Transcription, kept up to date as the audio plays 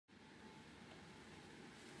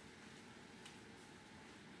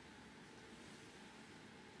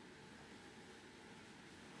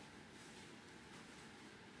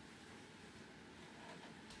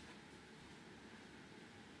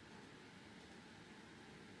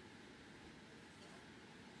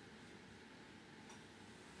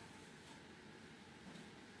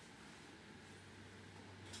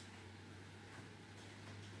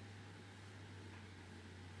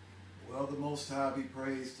the Most High be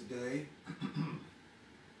praised today.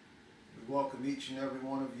 We welcome each and every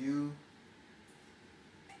one of you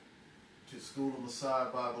to School of Messiah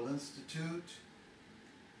Bible Institute.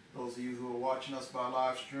 Those of you who are watching us by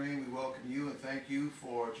live stream, we welcome you and thank you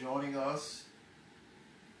for joining us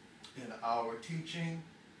in our teaching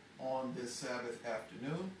on this Sabbath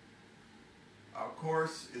afternoon. Our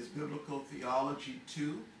course is Biblical Theology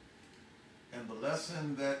 2, and the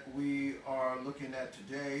lesson that we are looking at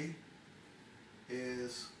today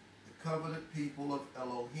is the Covenant People of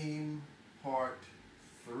Elohim, Part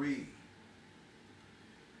 3.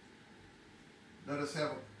 Let us have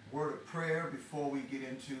a word of prayer before we get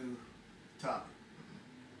into the topic.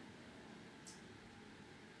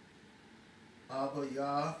 Abba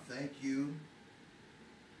Yah, thank you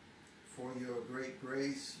for your great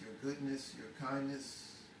grace, your goodness, your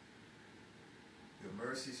kindness, your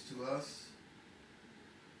mercies to us.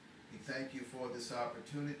 We thank you for this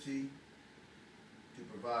opportunity to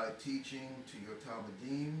provide teaching to your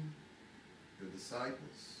Talmudim, your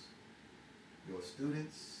disciples, your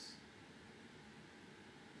students.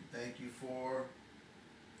 We thank you for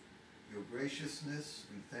your graciousness.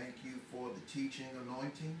 We thank you for the teaching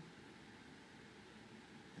anointing.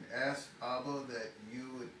 And ask, Abba, that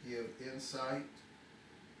you would give insight,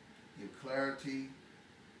 give clarity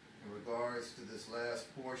in regards to this last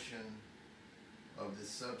portion of this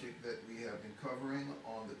subject that we have been covering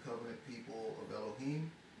on the covenant people of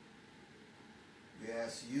Elohim. We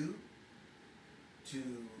ask you to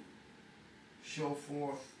show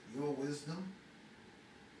forth your wisdom,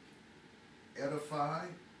 edify,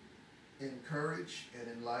 encourage,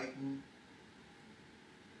 and enlighten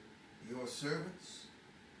your servants.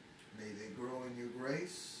 May they grow in your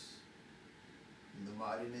grace. In the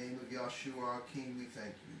mighty name of Yahshua our King, we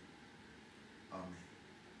thank you. Amen.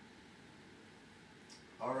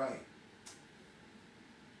 All right.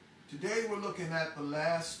 Today we're looking at the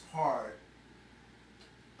last part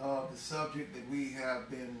of the subject that we have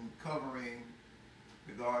been covering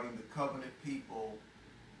regarding the covenant people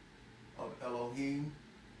of Elohim.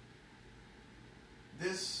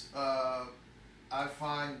 This I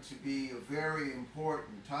find to be a very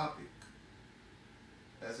important topic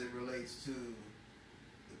as it relates to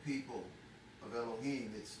the people of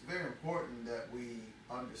Elohim. It's very important that we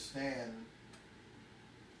understand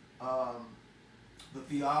the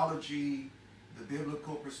theology, the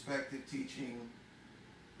biblical perspective teaching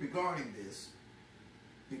regarding this,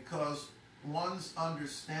 because one's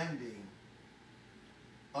understanding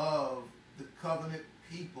of the covenant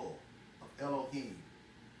people of Elohim,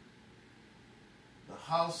 the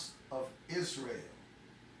house of Israel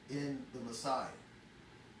in the Messiah.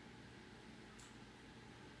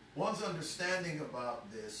 One's understanding about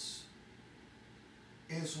this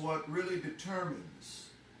is what really determines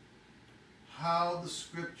how the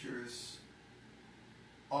scriptures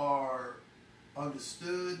are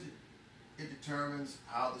understood. It determines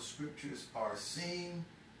how the scriptures are seen.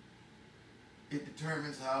 It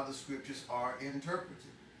determines how the scriptures are interpreted.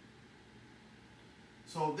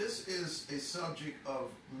 So this is a subject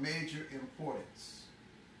of major importance.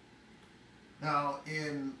 Now,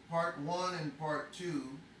 in part 1 and part 2,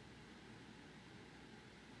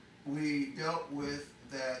 we dealt with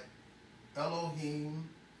that Elohim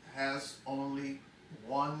has only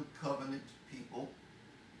one covenant people.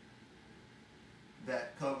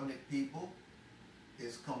 That covenant people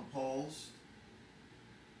is composed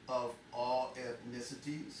of all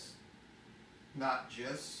ethnicities, not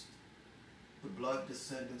just the blood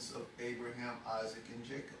descendants of Abraham, Isaac, and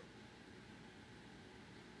Jacob.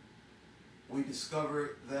 We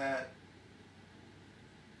discovered that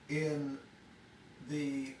in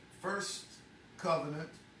the first covenant,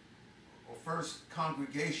 or first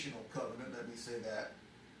congregational covenant, let me say that,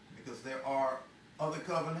 because there are other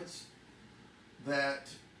covenants that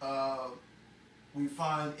we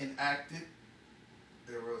find enacted.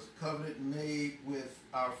 There was a covenant made with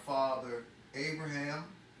our father Abraham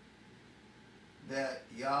that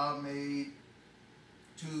Yah made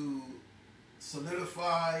to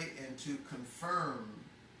solidify and to confirm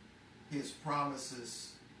his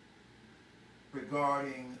promises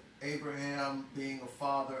regarding Abraham being a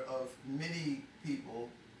father of many people,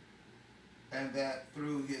 and that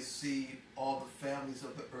through his seed all the families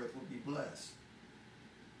of the earth would be blessed.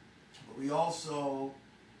 But we also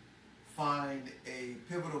find a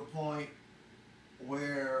pivotal point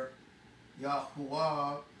where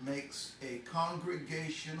Yahuwah makes a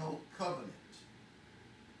congregational covenant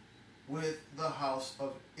with the house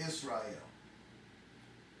of Israel,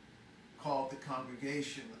 called the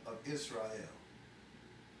Congregation of Israel.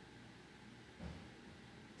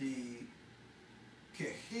 The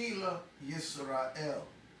Kehila Yisrael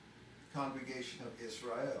congregation of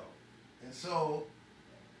Israel. And so,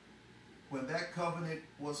 when that covenant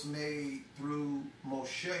was made through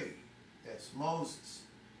Moshe, that's Moses,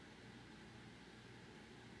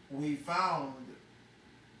 we found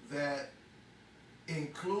that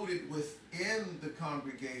included within the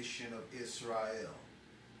congregation of Israel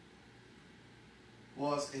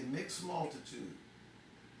was a mixed multitude,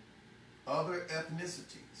 other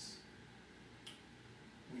ethnicities.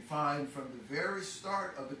 We find from the very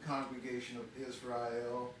start of the congregation of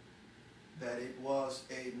Israel that it was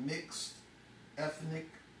a mixed ethnic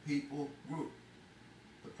people group.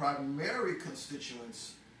 The primary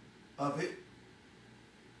constituents of it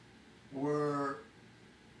were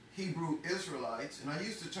Hebrew Israelites, and I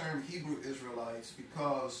use the term Hebrew Israelites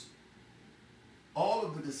because all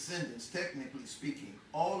of the descendants, technically speaking,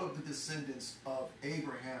 all of the descendants of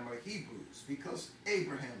Abraham are Hebrews because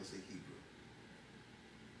Abraham is a Hebrew.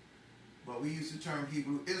 But we use the term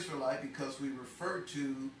Hebrew Israelite because we refer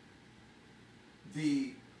to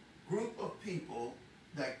the group of people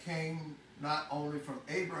that came not only from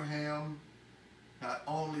Abraham, not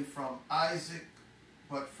only from Isaac,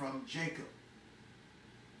 but from Jacob,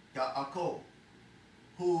 Yaakov,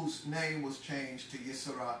 whose name was changed to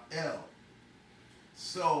Yisrael.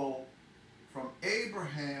 So, from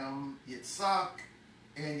Abraham, Yitzhak,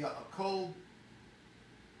 and Yaakov,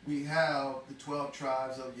 we have the 12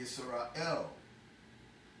 tribes of Yisrael.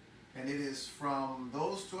 And it is from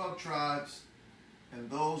those 12 tribes and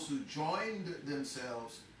those who joined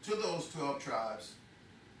themselves to those 12 tribes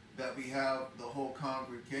that we have the whole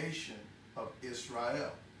congregation of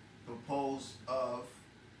Israel, composed of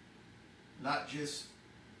not just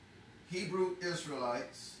Hebrew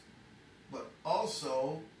Israelites, but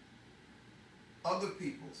also other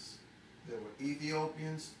peoples. There were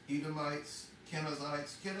Ethiopians, Edomites,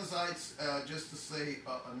 Kenizzites. Kenizzites, just to say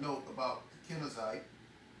a note about the Kenizzite,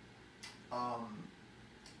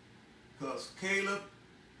 because Caleb,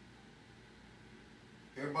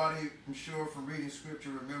 everybody I'm sure from reading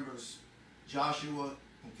scripture remembers Joshua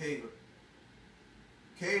and Caleb.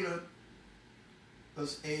 Caleb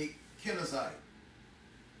was a Kenizzite.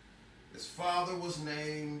 His father was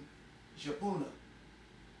named Jephunneh.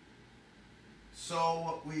 So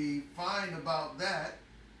what we find about that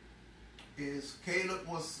is Caleb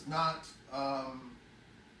was not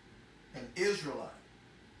an Israelite,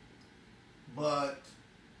 but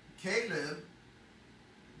Caleb,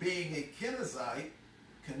 being a Kenizzite,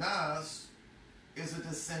 Kenaz is a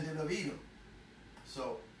descendant of Edom.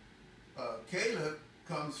 So Caleb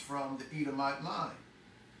comes from the Edomite line.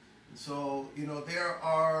 And so, you know, there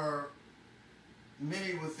are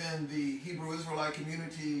many within the Hebrew Israelite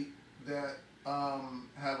community that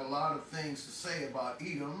have a lot of things to say about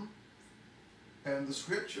Edom. And the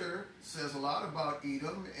scripture says a lot about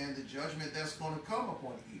Edom and the judgment that's going to come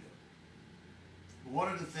upon Edom.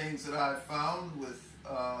 One of the things that I've found with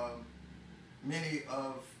many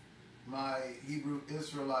of my Hebrew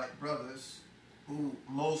Israelite brothers, who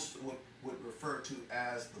most would refer to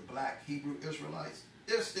as the black Hebrew Israelites,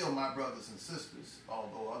 they're still my brothers and sisters,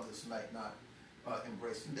 although others might not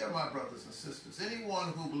embrace them. They're my brothers and sisters.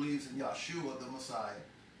 Anyone who believes in Yeshua, the Messiah,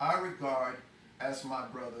 I regard as my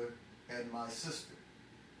brother and my sister.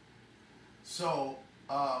 So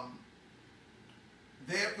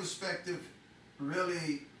their perspective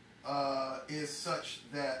really is such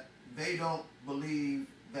that they don't believe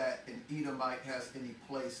that an Edomite has any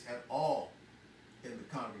place at all in the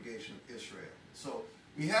congregation of Israel. So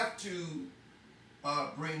we have to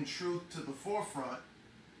bring truth to the forefront,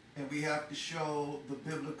 and we have to show the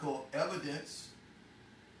biblical evidence.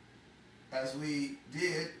 As we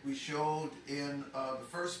did, we showed in the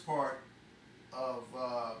first part of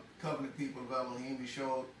Covenant People of Elohim, we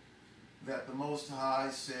showed that the Most High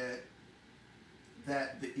said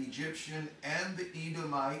that the Egyptian and the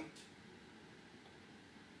Edomite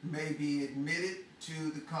may be admitted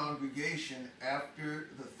to the congregation after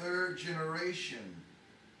the third generation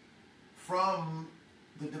from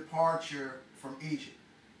the departure from Egypt.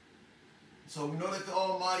 So we know that the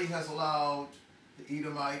Almighty has allowed the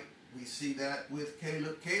Edomite. We see that with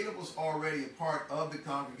Caleb. Caleb was already a part of the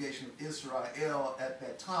congregation of Israel at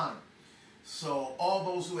that time. So all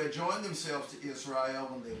those who had joined themselves to Israel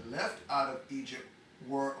when they left out of Egypt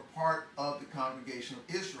were a part of the congregation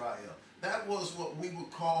of Israel. That was what we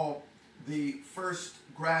would call the first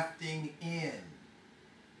grafting in,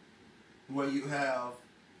 where you have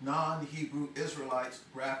non-Hebrew Israelites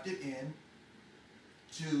grafted in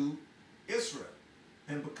to Israel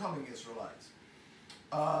and becoming Israelites.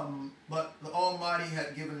 But the Almighty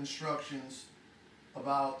had given instructions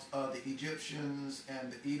about the Egyptians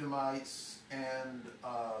and the Edomites and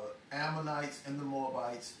Ammonites and the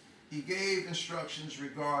Moabites. he gave instructions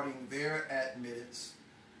regarding their admittance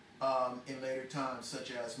in later times,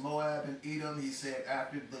 such as Moab and Edom. He said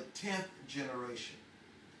after the 10th generation.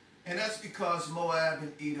 And that's because Moab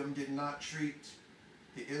and Edom did not treat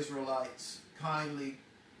the Israelites kindly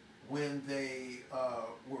when they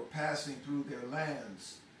were passing through their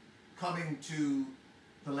lands, coming to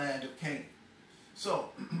the land of Canaan. So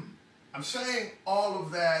I'm saying all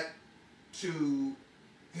of that to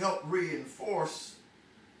help reinforce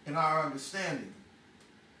in our understanding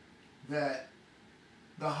that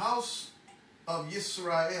the house of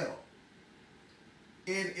Israel,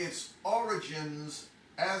 in its origins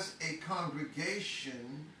as a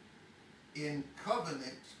congregation in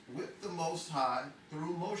covenant with the Most High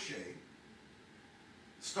through Moshe,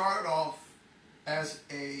 started off as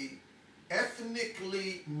a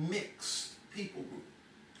ethnically mixed people group.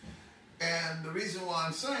 And the reason why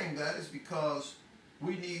I'm saying that is because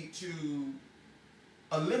we need to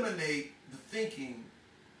eliminate the thinking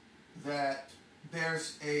that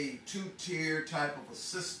there's a two-tier type of a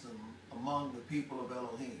system among the people of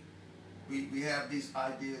Elohim. We have these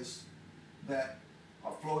ideas that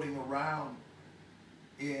are floating around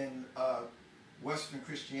in Western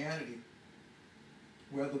Christianity,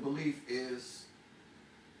 where the belief is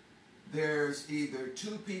there's either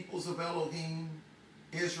two peoples of Elohim,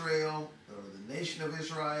 Israel, or the nation of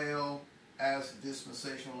Israel, as the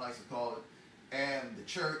dispensational likes to call it, and the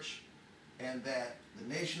church, and that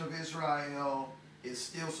the nation of Israel is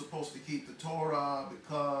still supposed to keep the Torah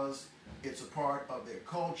because it's a part of their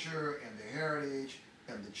culture and their heritage,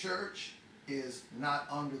 and the church is not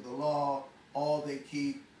under the law. All they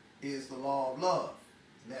keep is the law of love.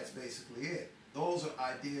 And that's basically it. Those are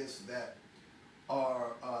ideas that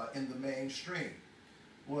are in the mainstream.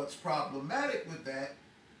 What's problematic with that,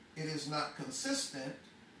 it is not consistent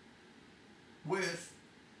with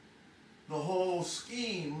the whole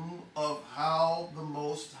scheme of how the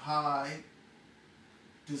Most High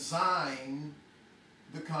designed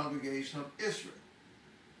the congregation of Israel.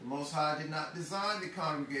 The Most High did not design the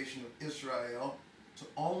congregation of Israel to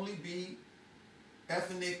only be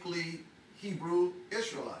ethnically Hebrew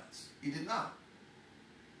Israelites. He did not.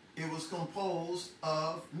 It was composed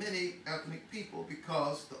of many ethnic people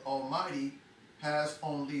because the Almighty has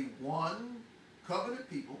only one covenant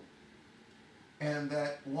people, and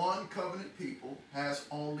that one covenant people has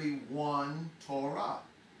only one Torah.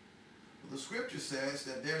 The scripture says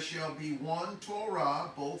that there shall be one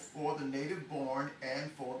Torah both for the native born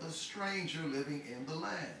and for the stranger living in the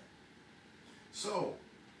land. So,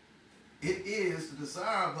 it is the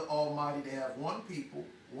desire of the Almighty to have one people,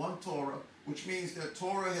 one Torah, which means that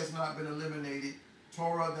Torah has not been eliminated.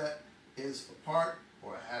 Torah that is a part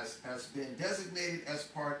or has been designated as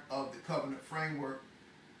part of the covenant framework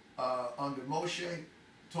under Moshe.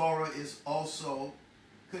 Torah is also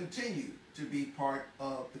continued to be part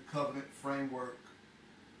of the covenant framework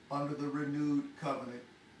under the renewed covenant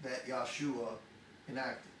that Yahshua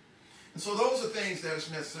enacted. And so those are things that is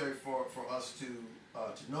necessary for us to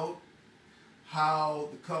note how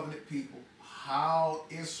the covenant people, how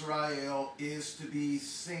Israel is to be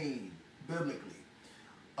seen biblically.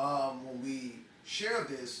 When we share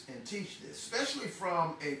this and teach this, especially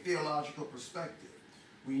from a theological perspective,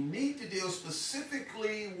 we need to deal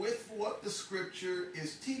specifically with what the scripture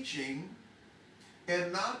is teaching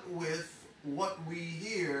and not with what we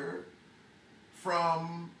hear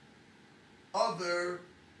from other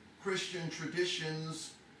Christian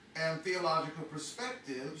traditions and theological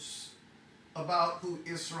perspectives about who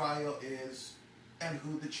Israel is and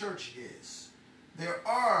who the church is. There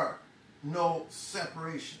are no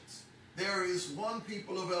separations. There is one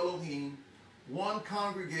people of Elohim, one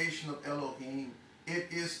congregation of Elohim. It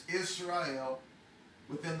is Israel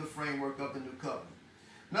within the framework of the new covenant.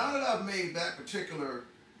 Now that I've made that particular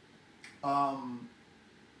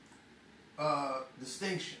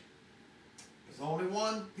distinction, there's only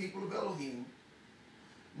one people of Elohim.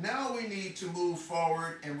 Now we need to move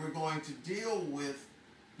forward, and we're going to deal with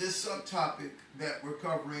this subtopic that we're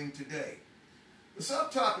covering today. The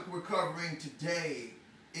subtopic we're covering today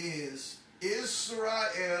is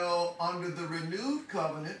Israel under the renewed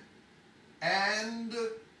covenant and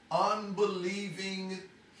unbelieving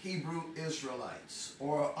Hebrew Israelites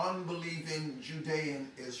or unbelieving Judean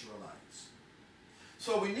Israelites.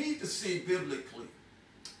 So we need to see biblically.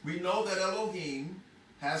 We know that Elohim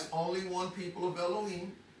has only one people of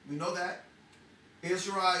Elohim. We know that.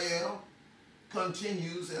 Israel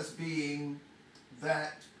continues as being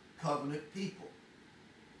that covenant people.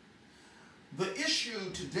 The issue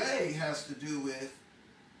today has to do with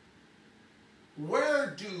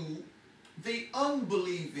where do the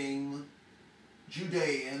unbelieving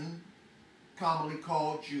Judean, commonly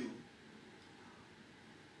called Jew,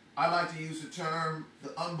 I like to use the term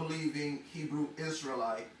the unbelieving Hebrew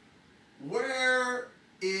Israelite. Where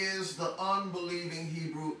is the unbelieving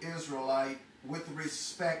Hebrew Israelite with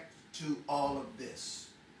respect to all of this?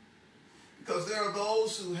 Because there are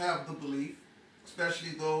those who have the belief,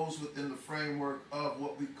 especially those within the framework of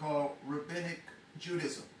what we call Rabbinic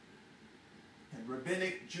Judaism. And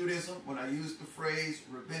Rabbinic Judaism, when I use the phrase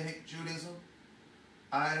Rabbinic Judaism,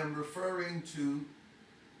 I am referring to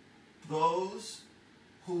those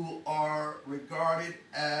who are regarded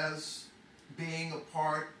as being a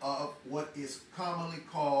part of what is commonly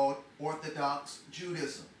called Orthodox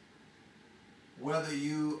Judaism. Whether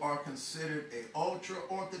you are considered an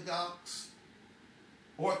ultra-Orthodox,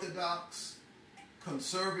 Orthodox,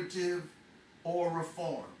 conservative, or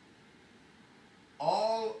Reform.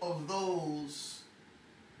 All of those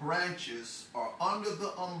branches are under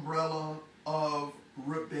the umbrella of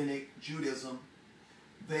Rabbinic Judaism.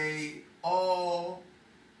 They all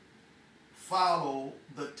follow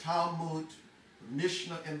the Talmud,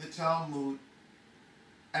 Mishnah and the Talmud,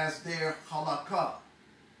 as their halakha.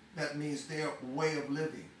 That means their way of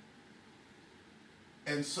living.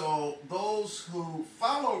 And so those who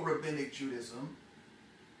follow Rabbinic Judaism,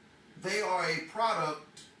 they are a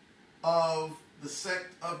product of the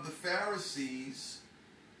sect of the Pharisees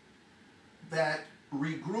that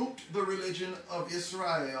regrouped the religion of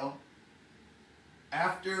Israel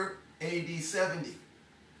after AD 70.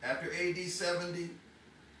 After AD 70,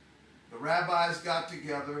 the rabbis got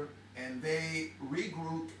together and they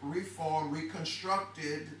regrouped, reformed,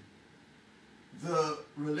 reconstructed the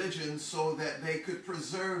religion so that they could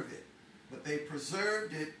preserve it. But they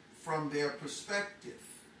preserved it from their perspective.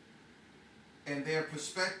 And their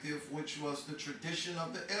perspective, which was the tradition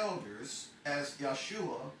of the elders, as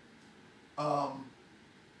Yeshua,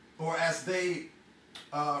 or as they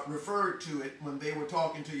referred to it when they were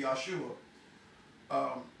talking to Yeshua,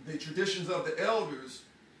 the traditions of the elders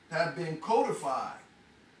have been codified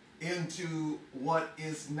into what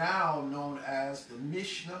is now known as the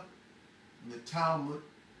Mishnah, the Talmud,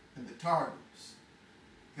 and the Targums.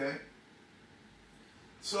 Okay?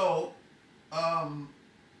 So,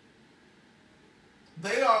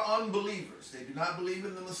 they are unbelievers. They do not believe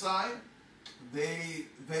in the Messiah. They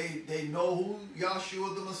know who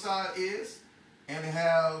Yeshua the Messiah is and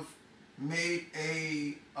have made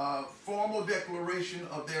a formal declaration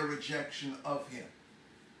of their rejection of him.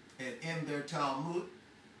 And in their Talmud,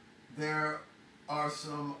 there are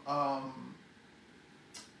some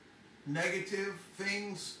negative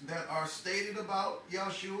things that are stated about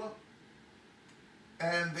Yeshua,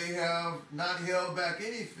 and they have not held back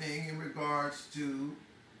anything in regards to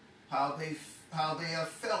how they have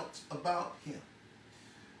felt about him.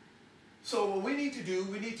 So what we need to do,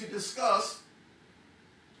 we need to discuss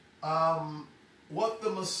what the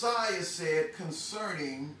Messiah said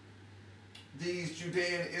concerning these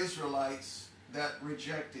Judean Israelites that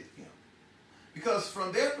rejected him. Because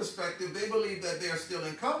from their perspective, they believe that they're still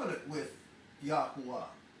in covenant with Yahuwah.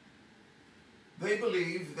 They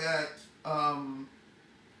believe that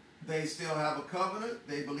they still have a covenant.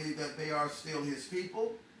 They believe that they are still his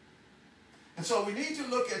people. And so we need to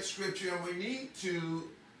look at Scripture and we need to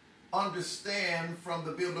understand from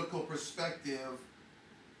the biblical perspective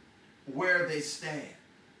where they stand.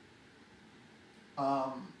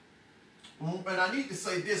 And I need to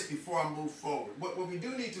say this before I move forward. What we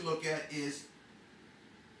do need to look at is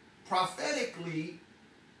prophetically,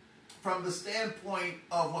 from the standpoint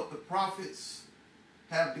of what the prophets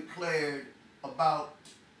have declared about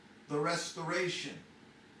the restoration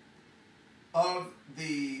of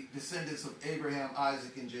the descendants of Abraham,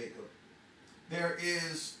 Isaac, and Jacob. There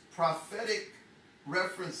is prophetic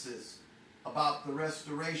references about the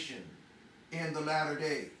restoration in the latter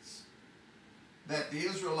days, that the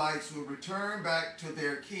Israelites will return back to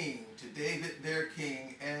their king, to David their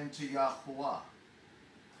king, and to Yahuwah.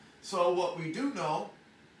 So what we do know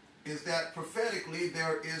is that prophetically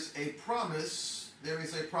there is a promise, there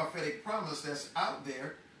is a prophetic promise that's out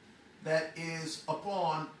there that is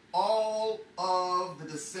upon all of the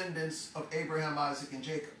descendants of Abraham, Isaac, and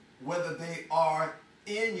Jacob, whether they are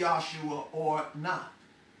in Yahshua or not.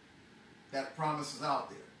 That promise is out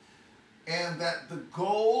there. And that the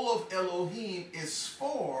goal of Elohim is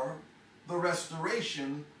for the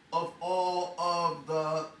restoration of all of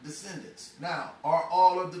the descendants. Now, are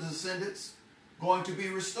all of the descendants going to be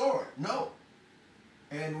restored? No.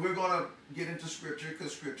 And we're going to get into Scripture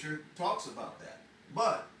because Scripture talks about that.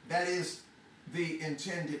 But that is the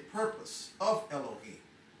intended purpose of Elohim.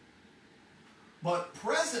 But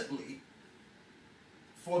presently,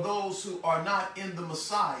 for those who are not in the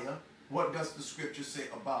Messiah, what does the Scripture say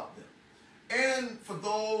about them? and for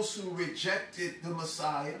those who rejected the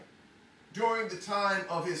Messiah during the time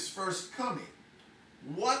of his first coming.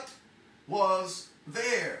 What was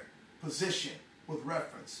their position with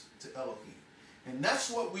reference to Elohim? And that's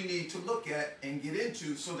what we need to look at and get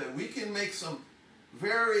into so that we can make some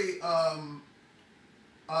very I'm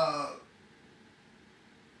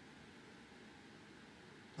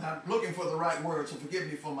looking for the right word, so forgive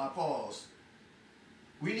me for my pause.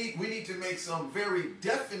 We need to make some very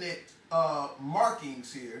definite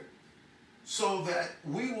markings here so that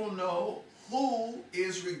we will know who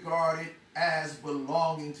is regarded as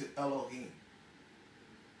belonging to Elohim.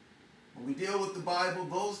 When we deal with the Bible,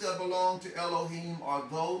 those that belong to Elohim are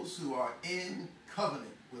those who are in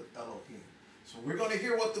covenant with Elohim. So we're going to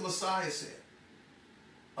hear what the Messiah said.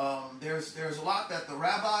 There's a lot that the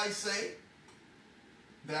rabbis say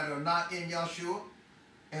that are not in Yahshua,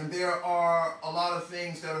 and there are a lot of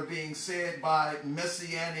things that are being said by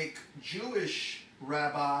Messianic Jewish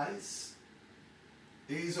rabbis.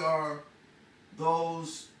 These are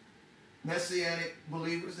those Messianic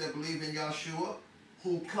believers that believe in Yahshua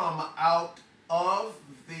who come out of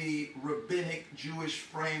the rabbinic Jewish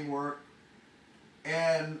framework,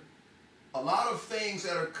 and a lot of things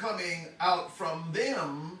that are coming out from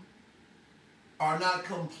them are not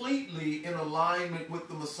completely in alignment with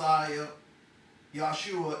the Messiah,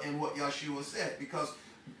 Yahshua, and what Yahshua said. Because,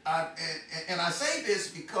 I say this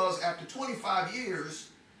because after 25 years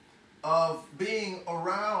of being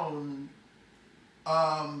around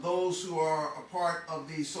those who are a part of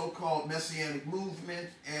the so-called Messianic movement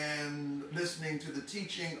and listening to the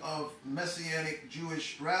teaching of Messianic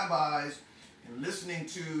Jewish rabbis and listening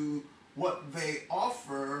to what they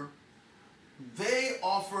offer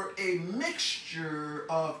a mixture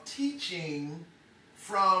of teaching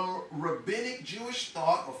from rabbinic Jewish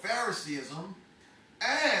thought or Phariseeism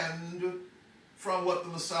and from what the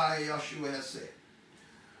Messiah Yahshua has said.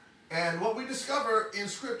 And what we discover in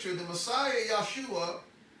Scripture, the Messiah Yahshua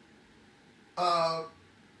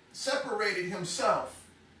separated himself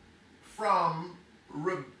from,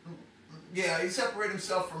 he separated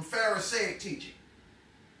himself from Pharisaic teaching.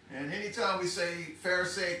 And anytime we say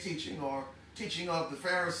Pharisaic teaching or teaching of the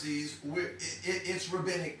Pharisees, it's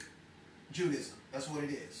rabbinic Judaism. That's what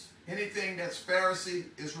it is. Anything that's Pharisee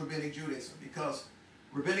is rabbinic Judaism, because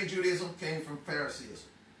rabbinic Judaism came from Phariseeism.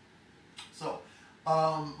 So,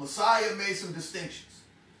 Messiah made some distinctions.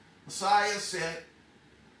 Messiah said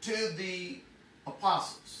to the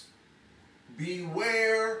apostles,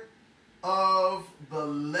 beware of the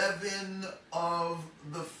leaven of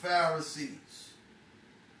the Pharisees.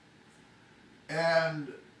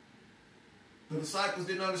 And the disciples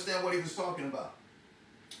didn't understand what he was talking about.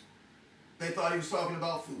 They thought he was talking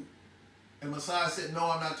about food. And Messiah said, no,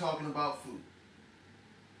 I'm not talking about food.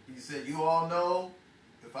 He said, you all know,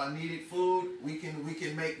 if I needed food, we can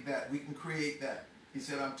make that. We can create that. He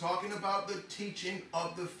said, I'm talking about the teaching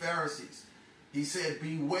of the Pharisees. He said,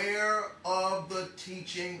 beware of the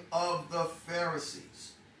teaching of the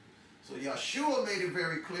Pharisees. So Yahshua made it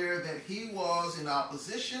very clear that he was in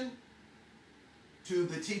opposition to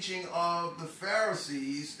the teaching of the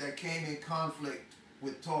Pharisees that came in conflict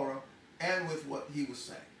with Torah and with what he was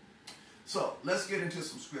saying. So let's get into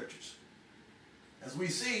some scriptures. As we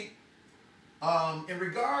see, in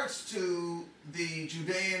regards to the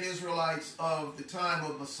Judean Israelites of the time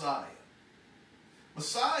of Messiah,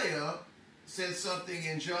 Messiah said something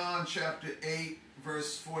in John chapter 8,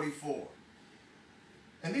 verse 44.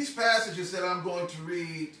 And these passages that I'm going to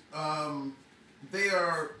read, they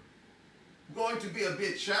are going to be a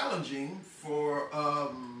bit challenging for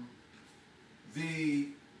the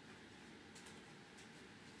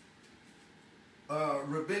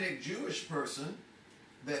rabbinic Jewish person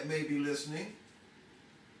that may be listening,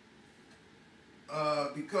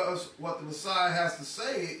 because what the Messiah has to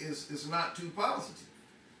say is not too positive.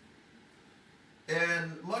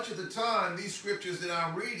 And much of the time, these scriptures that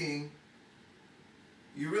I'm reading,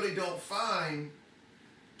 you really don't find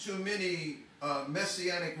too many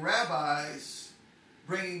Messianic rabbis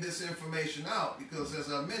bringing this information out, because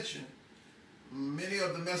as I mentioned, many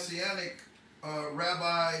of the Messianic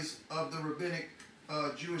rabbis of the rabbinic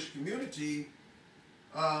Jewish community,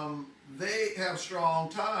 they have strong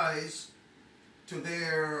ties to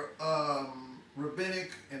their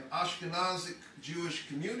rabbinic and Ashkenazic Jewish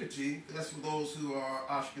community. That's for those who are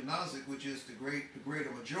Ashkenazic, which is the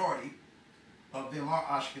greater majority of them are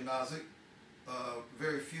Ashkenazic.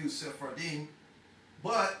 Very few Sephardim.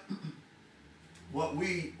 But what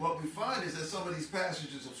we find is that some of these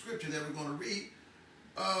passages of scripture that we're going to read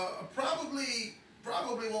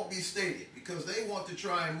probably won't be stated, because they want to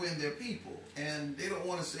try and win their people, and they don't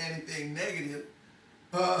want to say anything negative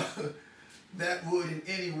that would in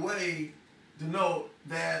any way denote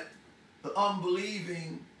that the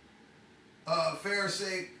unbelieving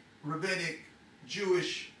Pharisaic, rabbinic,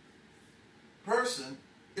 Jewish person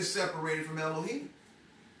is separated from Elohim.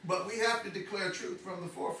 But we have to declare truth from the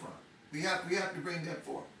forefront. We have to bring that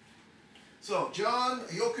forth. So,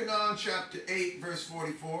 Yochanan chapter 8, verse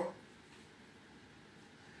 44.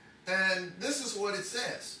 And this is what it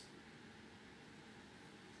says.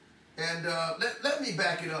 And let me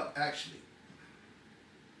back it up, actually.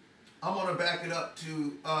 I'm going to back it up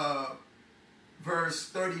to verse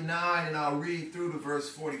 39, and I'll read through to verse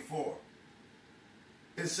 44.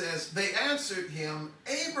 It says, they answered him,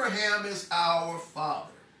 Abraham is our father.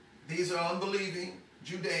 These are unbelieving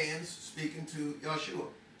Judeans speaking to Yeshua.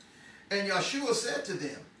 And Yeshua said to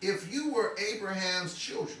them, if you were Abraham's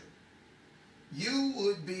children, you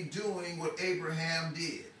would be doing what Abraham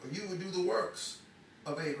did, or you would do the works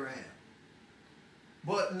of Abraham.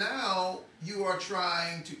 But now you are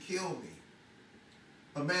trying to kill me,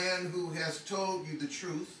 a man who has told you the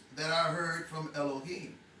truth that I heard from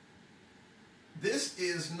Elohim. This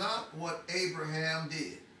is not what Abraham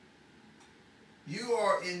did. You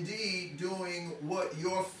are indeed doing what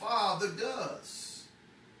your father does.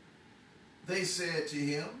 They said to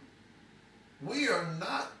him, we are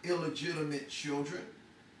not illegitimate children.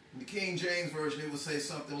 In the King James Version, it would say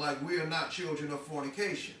something like, we are not children of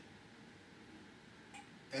fornication.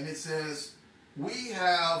 And it says, we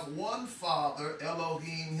have one Father,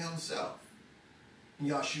 Elohim himself. And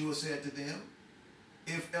Yeshua said to them,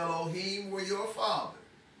 if Elohim were your father,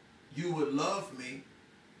 you would love me,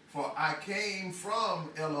 for I came from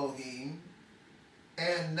Elohim,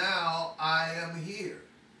 and now I am here.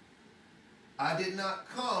 I did not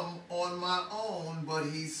come on my own, but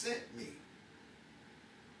he sent me.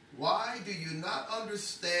 Why do you not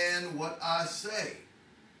understand what I say?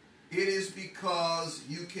 It is because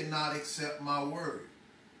you cannot accept my word.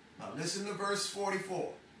 Now listen to verse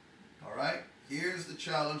 44. All right? Here's the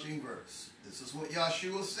challenging verse. This is what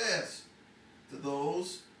Yeshua says to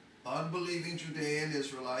those unbelieving Judean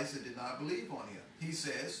Israelites that did not believe on him. He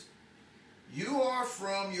says, you are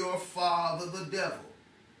from your father the devil,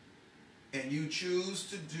 and you choose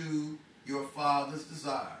to do your father's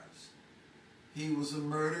desires. He was a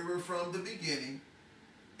murderer from the beginning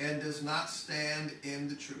and does not stand in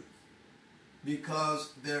the truth,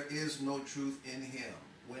 because there is no truth in him.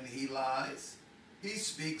 When he lies, he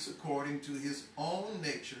speaks according to his own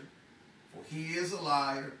nature, for he is a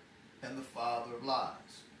liar and the father of lies.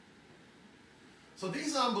 So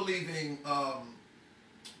these unbelieving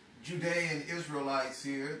Judean Israelites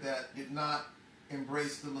here that did not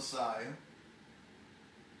embrace the Messiah,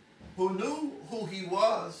 who knew who he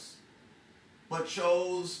was, but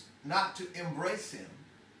chose not to embrace him,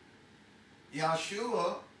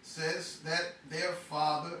 Yeshua says that their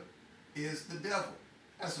father is the devil.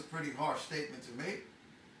 That's a pretty harsh statement to make,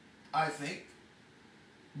 I think.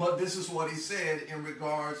 But this is what he said in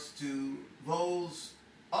regards to those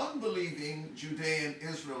unbelieving Judean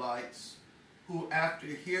Israelites who, after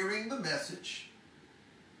hearing the message,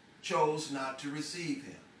 chose not to receive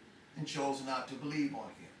him and chose not to believe on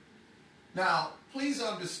him. Now, please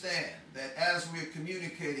understand that as we're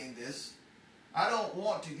communicating this, I don't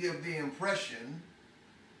want to give the impression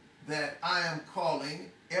that I am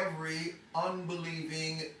calling every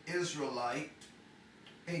unbelieving Israelite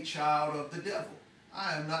a child of the devil.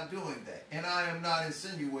 I am not doing that. And I am not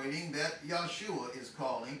insinuating that Yeshua is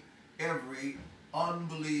calling every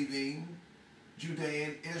unbelieving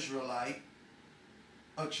Judean Israelite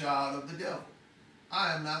a child of the devil.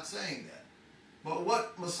 I am not saying that. But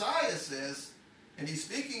what Messiah says, and he's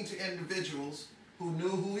speaking to individuals who knew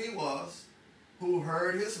who he was, who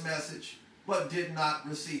heard his message, but did not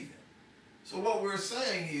receive him. So what we're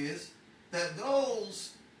saying is that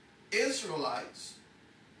those Israelites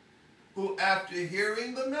who, after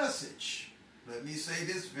hearing the message, let me say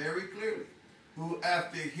this very clearly, who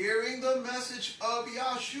after hearing the message of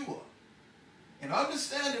Yeshua, and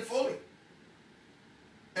understand it fully,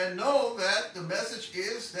 and know that the message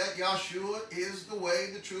is that Yeshua is the way,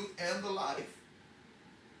 the truth, and the life,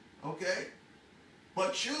 okay,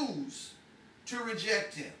 but choose to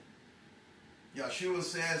reject him, Yeshua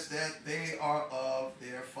says that they are of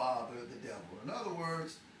their father, the devil. In other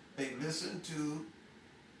words, they listen to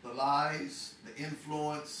the lies, the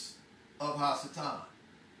influence of Hasatan,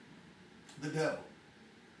 the devil.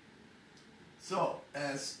 So,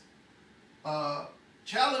 as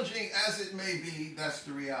challenging as it may be, that's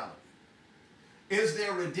the reality. Is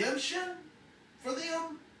there redemption for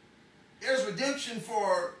them? There's redemption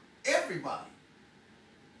for everybody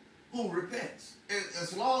who repents.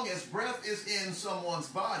 As long as breath is in someone's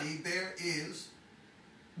body, there is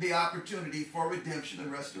the opportunity for redemption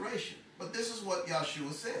and restoration. But this is what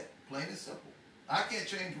Yahshua said, plain and simple. I can't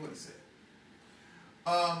change what he said.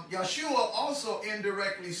 Yahshua also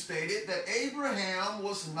indirectly stated that Abraham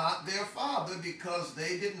was not their father because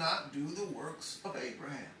they did not do the works of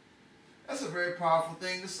Abraham. That's a very powerful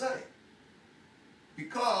thing to say.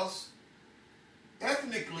 Because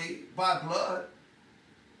ethnically, by blood,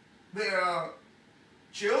 they are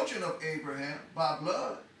children of Abraham by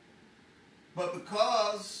blood. But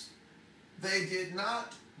because they did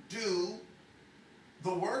not do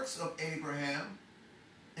the works of Abraham,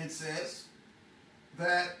 it says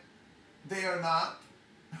that they are not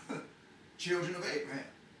children of Abraham.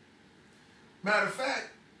 Matter of fact,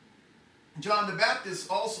 John the Baptist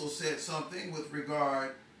also said something with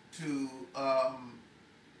regard to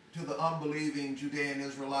the unbelieving Judean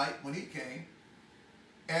Israelite when he came.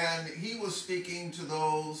 And he was speaking to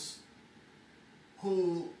those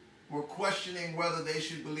who were questioning whether they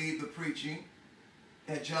should believe the preaching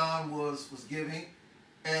that John was giving.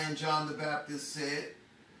 And John the Baptist said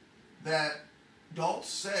that don't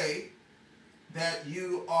say that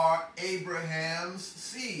you are Abraham's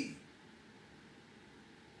seed.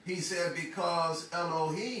 He said because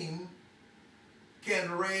Elohim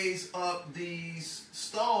can raise up these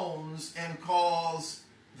stones and cause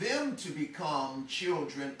them to become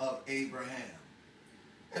children of Abraham.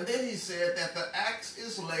 And then he said that the axe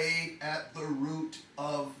is laid at the root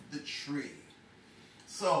of the tree.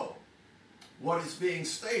 So, what is being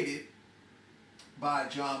stated by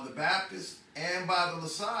John the Baptist and by the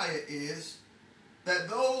Messiah is that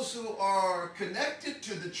those who are connected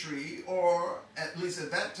to the tree, or at least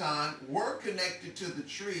at that time, were connected to the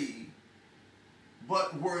tree,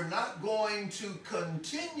 but were not going to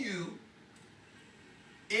continue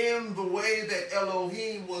in the way that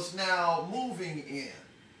Elohim was now moving in.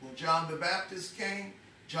 When John the Baptist came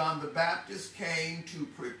to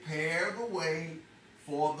prepare the way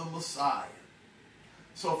for the Messiah.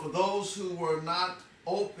 So for those who were not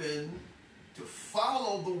open to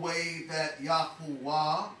follow the way that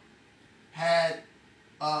Yahuwah had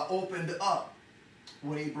opened up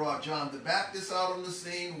when he brought John the Baptist out on the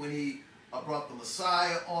scene, when he brought the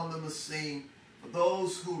Messiah on the scene, for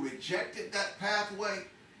those who rejected that pathway,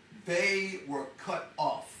 they were cut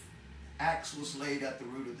off. Axe was laid at the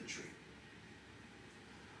root of the tree.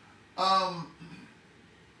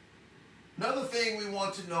 Another thing we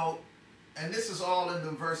want to note, and this is all in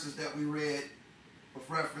the verses that we read with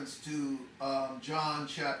reference to John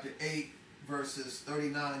chapter 8, verses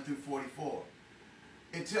 39 through 44.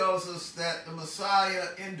 It tells us that the Messiah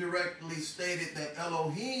indirectly stated that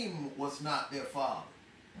Elohim was not their father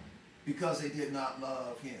because they did not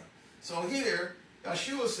love him. So here,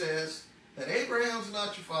 Yahshua says that Abraham's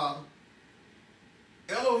not your father,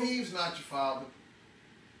 Elohim's not your father,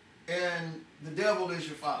 and the devil is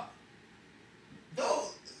your father. Though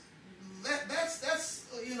that's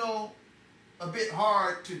you know, a bit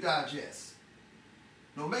hard to digest.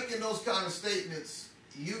 You know, making those kind of statements,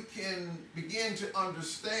 you can begin to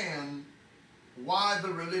understand why the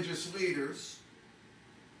religious leaders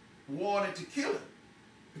wanted to kill him,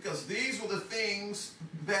 because these were the things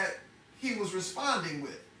that he was responding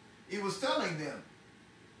with. He was telling them,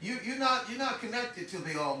 you're not connected to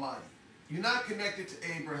the Almighty. You're not connected to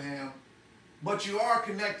Abraham, but you are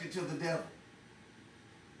connected to the devil.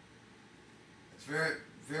 It's very,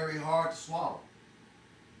 very hard to swallow.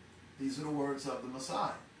 These are the words of the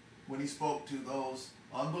Messiah when he spoke to those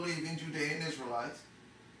unbelieving Judean Israelites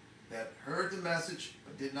that heard the message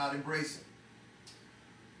but did not embrace it.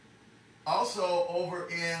 Also, over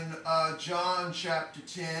in John chapter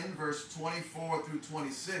 10, verse 24 through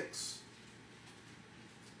 26,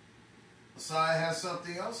 Messiah has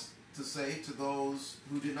something else to say to those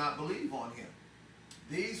who did not believe on him.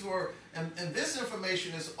 These were, and this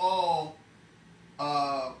information is all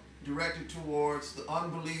directed towards the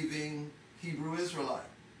unbelieving Hebrew Israelite.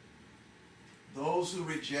 Those who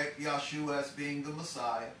reject Yahshua as being the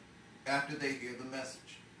Messiah after they hear the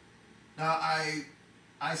message. Now,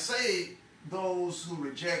 I say those who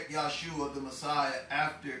reject Yahshua the Messiah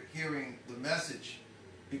after hearing the message,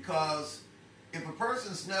 because if a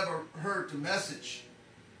person's never heard the message,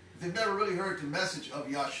 they've never really heard the message of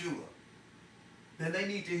Yahshua, then they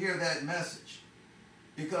need to hear that message.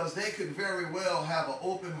 Because they could very well have an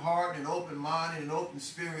open heart and an open mind and an open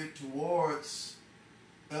spirit towards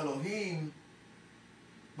Elohim,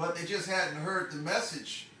 but they just hadn't heard the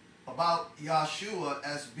message about Yahshua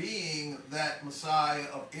as being that Messiah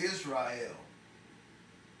of Israel.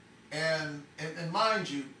 And mind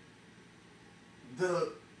you,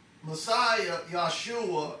 the Messiah,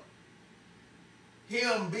 Yahshua,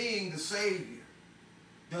 him being the Savior,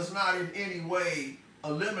 does not in any way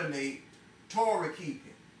eliminate Torah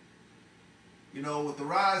keeping. You know, with the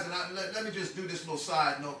rise, and let me just do this little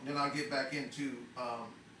side note, and then I'll get back into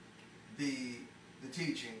the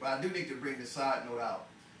teaching. But I do need to bring this side note out.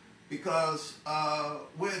 Because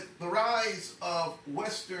with the rise of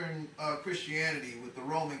Western Christianity, with the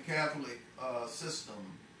Roman Catholic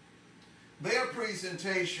system, their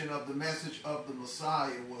presentation of the message of the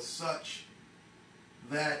Messiah was such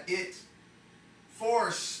that it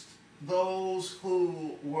forced those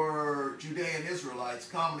who were Judean Israelites,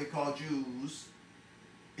 commonly called Jews,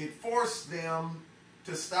 it forced them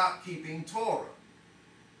to stop keeping Torah.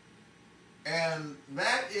 And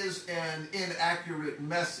that is an inaccurate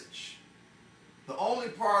message. The only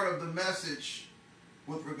part of the message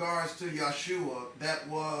with regards to Yeshua that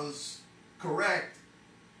was correct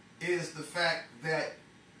is the fact that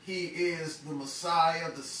he is the Messiah,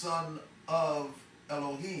 the son of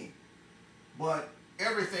Elohim. But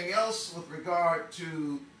everything else with regard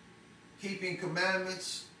to keeping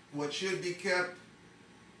commandments, what should be kept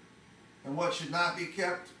and what should not be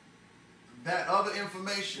kept, that other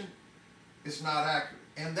information, it's not accurate.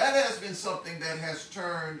 And that has been something that has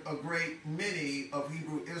turned a great many of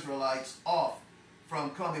Hebrew Israelites off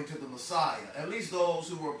from coming to the Messiah, at least those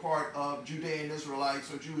who were part of Judean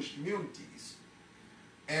Israelites or Jewish communities,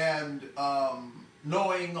 and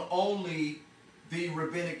knowing only the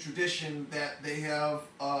rabbinic tradition that they have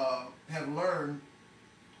learned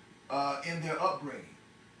in their upbringing.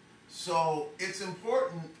 So it's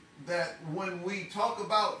important that when we talk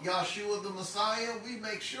about Yeshua the Messiah, we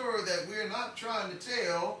make sure that we're not trying to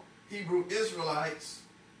tell Hebrew Israelites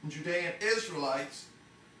and Judean Israelites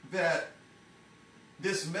that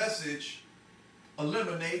this message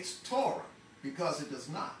eliminates Torah, because it does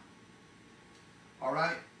not. All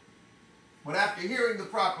right? But after hearing the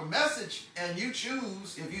proper message, and you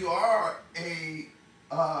choose, if you are a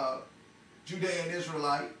Judean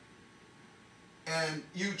Israelite, and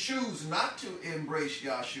you choose not to embrace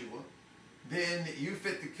Yeshua, then you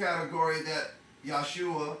fit the category that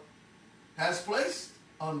Yeshua has placed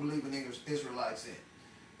unbelieving Israelites in.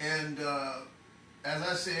 And as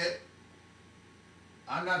I said,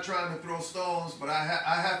 I'm not trying to throw stones, but I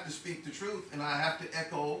have to speak the truth, and I have to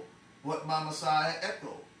echo what my Messiah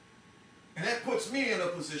echoed. And that puts me in a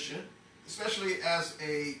position, especially as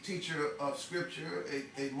a teacher of Scripture,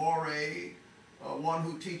 a moray, one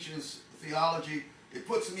who teaches theology, it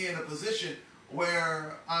puts me in a position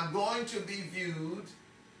where I'm going to be viewed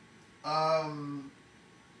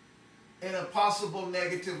in a possible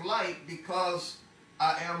negative light, because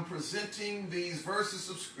I am presenting these verses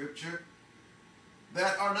of Scripture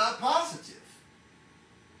that are not positive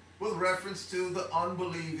with reference to the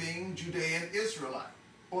unbelieving Judean Israelite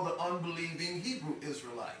or the unbelieving Hebrew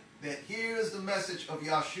Israelite that hears the message of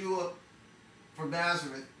Yeshua from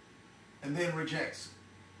Nazareth and then rejects it.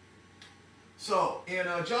 So, in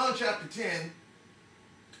John chapter 10,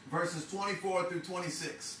 verses 24 through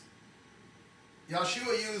 26,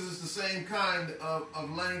 Yeshua uses the same kind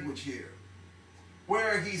of language here,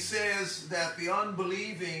 where he says that the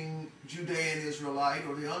unbelieving Judean Israelite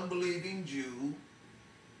or the unbelieving Jew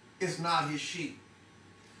is not his sheep.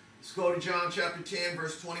 Let's go to John chapter 10,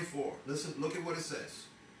 verse 24. Listen, look at what it says.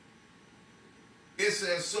 It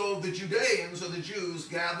says, "So the Judeans, or the Jews,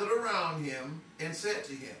 gathered around him and said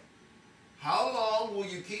to him, 'How long will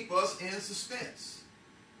you keep us in suspense?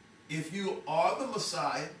 If you are the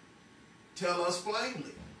Messiah, tell us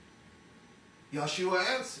plainly.' Yeshua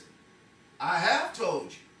answered, 'I have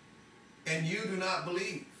told you, and you do not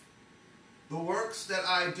believe. The works that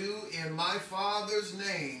I do in my Father's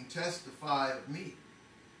name testify of me.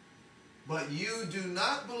 But you do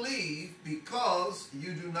not believe because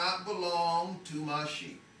you do not belong to my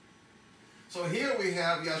sheep.'" So here we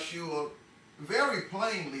have Yeshua very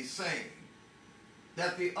plainly saying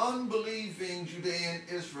that the unbelieving Judean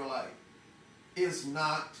Israelite is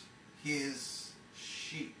not his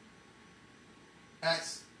sheep.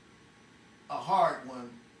 That's a hard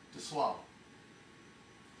one to swallow.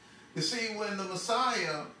 You see, when the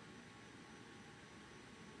Messiah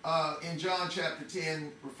in John chapter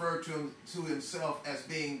 10 referred to himself as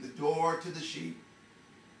being the door to the sheep,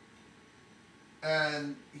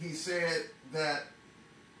 and he said that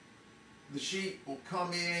the sheep will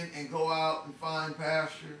come in and go out and find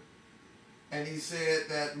pasture, and he said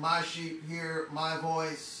that my sheep hear my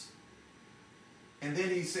voice, and then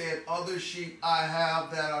he said, "Other sheep I have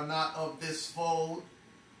that are not of this fold,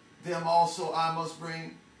 them also I must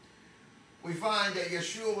bring." We find that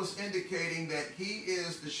Yeshua was indicating that he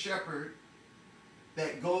is the shepherd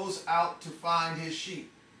that goes out to find his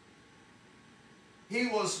sheep. He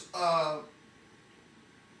was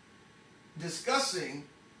discussing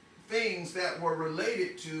things that were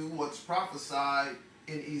related to what's prophesied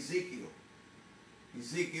in Ezekiel.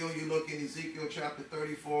 Ezekiel, you look in Ezekiel chapter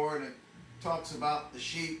 34, and it talks about the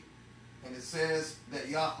sheep, and it says that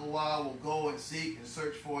Yahweh will go and seek and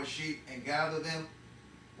search for his sheep and gather them.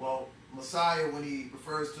 Well, Messiah, when he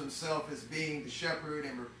refers to himself as being the shepherd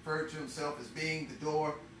and referred to himself as being the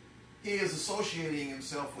door, he is associating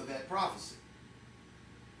himself with that prophecy.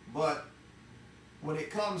 But when it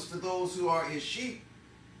comes to those who are his sheep,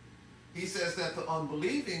 he says that the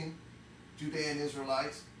unbelieving Judean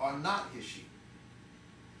Israelites are not his sheep.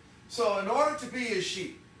 So in order to be his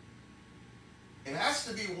sheep, it has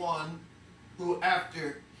to be one who,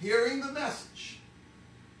 after hearing the message,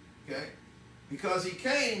 okay, because he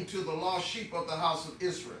came to the lost sheep of the house of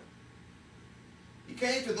Israel. He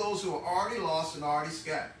came to those who are already lost and already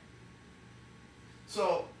scattered.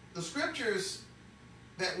 So the scriptures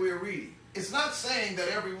that we're reading, it's not saying that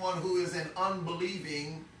everyone who is an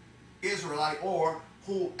unbelieving Israelite or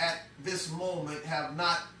who at this moment have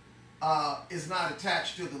not is not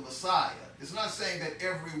attached to the Messiah. It's not saying that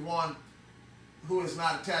everyone who is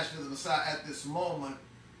not attached to the Messiah at this moment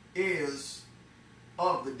is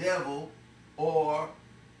of the devil or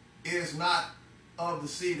is not of the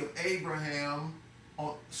seed of Abraham,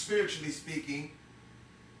 spiritually speaking,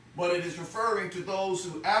 but it is referring to those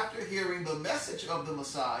who, after hearing the message of the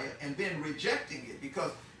Messiah and then rejecting it,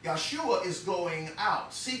 because Yeshua is going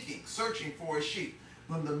out, seeking, searching for his sheep.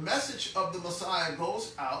 When the message of the Messiah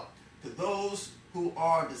goes out to those who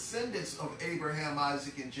are descendants of Abraham,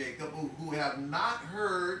 Isaac, and Jacob, who have not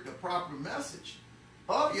heard the proper message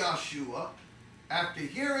of Yeshua, after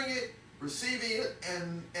hearing it, receiving it,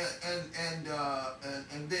 and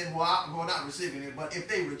then, well, not receiving it, but if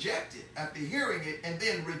they reject it, after hearing it and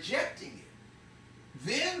then rejecting it,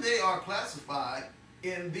 then they are classified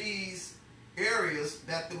in these areas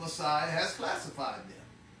that the Messiah has classified them.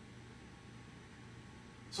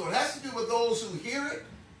 So it has to do with those who hear it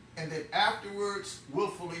and then afterwards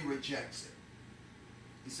willfully rejects it.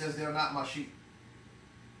 He says they're not my sheep.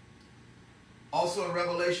 Also in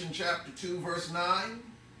Revelation chapter 2 verse 9,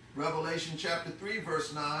 Revelation chapter 3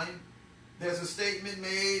 verse 9, there's a statement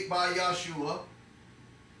made by Yeshua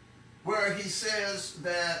where he says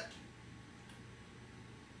that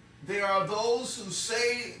there are those who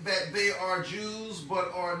say that they are Jews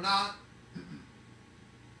but are not,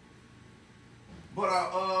 but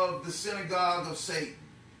are of the synagogue of Satan.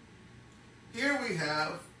 Here we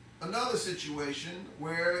have another situation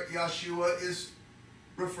where Yeshua is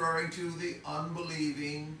referring to the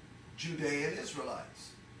unbelieving Judean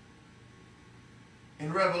Israelites.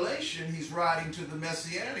 In Revelation, he's writing to the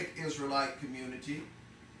Messianic Israelite community.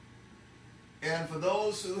 And for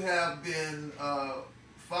those who have been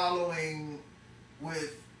following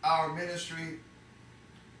with our ministry,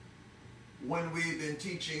 when we've been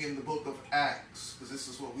teaching in the book of Acts, because this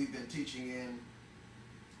is what we've been teaching in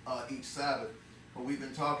each Sabbath, but we've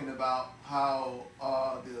been talking about how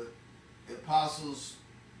the apostles,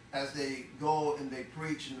 as they go and they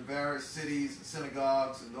preach in the various cities and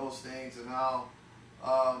synagogues and those things, and how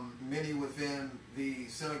many within the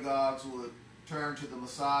synagogues would turn to the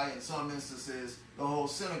Messiah. In some instances, the whole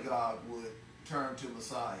synagogue would turn to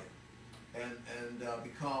Messiah and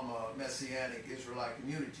become a Messianic Israelite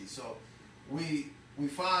community. So we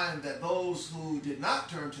find that those who did not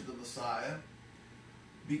turn to the Messiah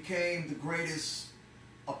became the greatest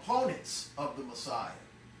opponents of the Messiah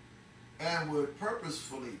and would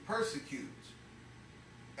purposefully persecute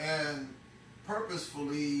and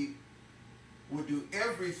purposefully would do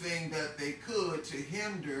everything that they could to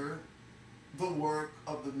hinder the work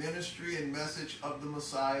of the ministry and message of the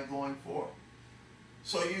Messiah going forth.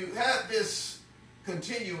 So you had this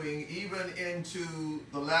continuing even into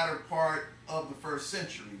the latter part of the first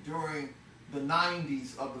century, during the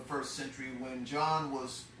 90s of the first century, when John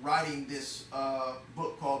was writing this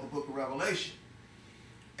book called the Book of Revelation.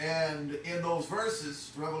 And in those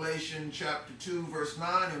verses, Revelation chapter 2 verse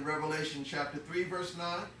 9 and Revelation chapter 3 verse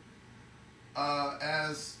 9,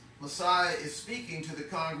 as Messiah is speaking to the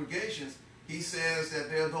congregations, he says that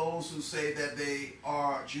there are those who say that they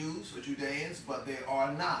are Jews or Judeans, but they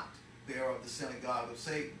are not. They are of the synagogue of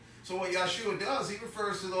Satan. So what Yeshua does, he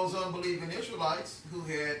refers to those unbelieving Israelites who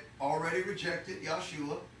had already rejected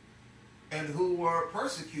Yeshua and who were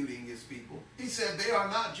persecuting his people. He said they are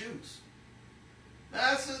not Jews.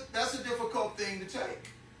 That's a difficult thing to take,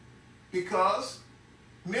 because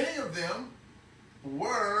many of them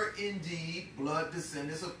were indeed blood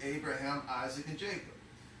descendants of Abraham, Isaac, and Jacob.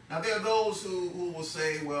 Now there are those who will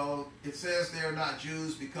say, well, it says they are not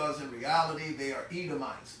Jews because in reality they are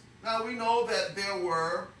Edomites. Now we know that there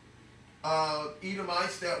were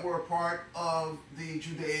Edomites that were a part of the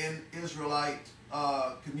Judean Israelite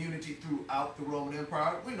community throughout the Roman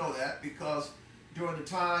Empire. We know that because during the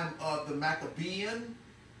time of the Maccabean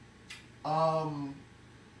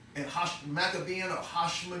Maccabean or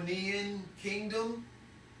Hashmonean kingdom,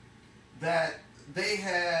 that they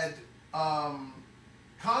had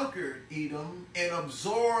conquered Edom and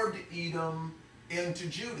absorbed Edom into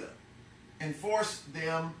Judah and forced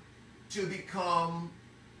them to become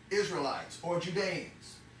Israelites or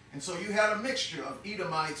Judeans. And so you had a mixture of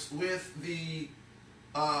Edomites with the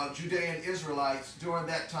Judean Israelites during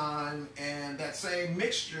that time, and that same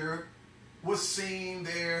mixture was seen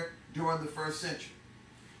there during the first century.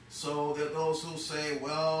 So there are those who say,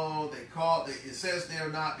 well, it says they're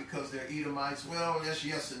not because they're Edomites. Well,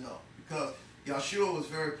 yes and no. Because Yahshua was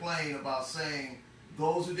very plain about saying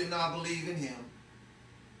those who did not believe in him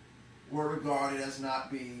were regarded as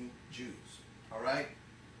not being Jews. All right?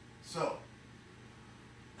 So,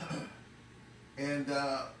 and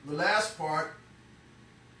the last part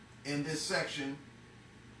in this section,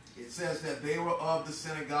 it says that they were of the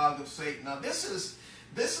synagogue of Satan. Now, this is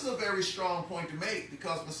a very strong point to make,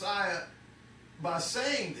 because Messiah, by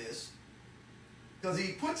saying this, because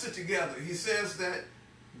he puts it together, he says that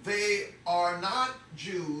they are not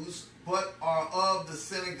Jews, but are of the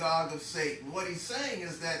synagogue of Satan. What he's saying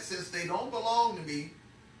is that since they don't belong to me,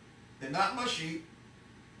 they're not my sheep.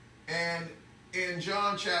 And in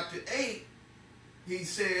John chapter 8, he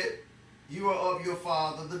said, you are of your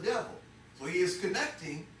father the devil. So he is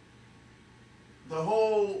connecting the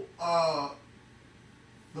whole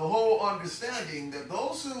understanding that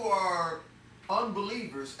those who are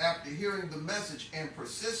unbelievers, after hearing the message and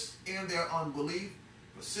persist in their unbelief,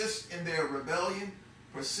 persist in their rebellion,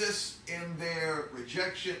 persist in their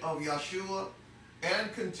rejection of Yahshua,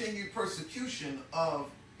 and continued persecution of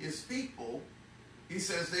his people, he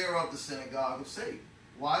says they are of the synagogue of Satan.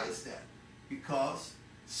 Why is that? Because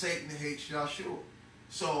Satan hates Yahshua.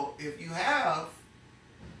 So if you have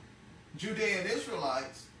Judean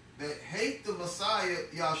Israelites that hate the Messiah,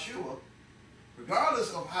 Yahshua,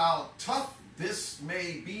 regardless of how tough this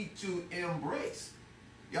may be to embrace,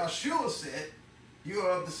 Yahshua said, you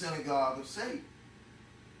are of the synagogue of Satan.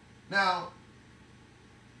 Now,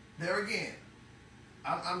 there again,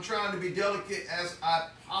 I'm trying to be delicate as I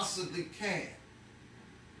possibly can,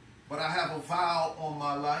 but I have a vow on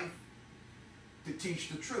my life to teach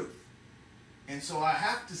the truth. And so I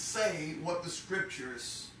have to say what the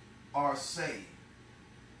scriptures are saying.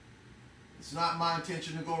 It's not my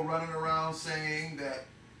intention to go running around saying that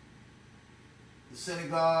the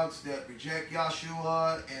synagogues that reject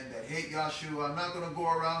Yahshua and that hate Yahshua, I'm not going to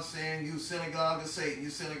go around saying, you synagogue of Satan, you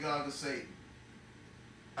synagogue of Satan.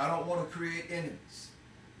 I don't want to create enemies.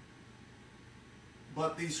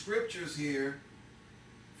 But these scriptures here,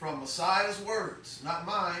 from Messiah's words, not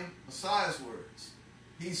mine, Messiah's words,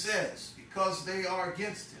 he says, because they are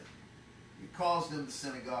against him, he calls them the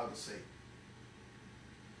synagogue of Satan.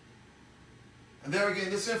 And there again,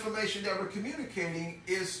 this information that we're communicating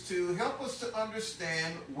is to help us to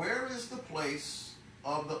understand where is the place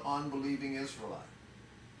of the unbelieving Israelite.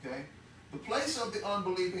 Okay? The place of the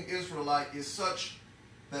unbelieving Israelite is such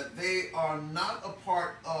that they are not a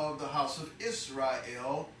part of the house of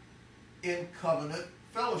Israel in covenant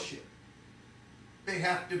fellowship. They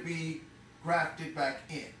have to be grafted back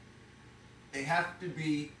in. They have to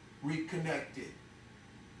be reconnected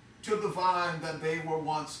to the vine that they were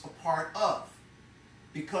once a part of.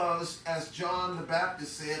 Because, as John the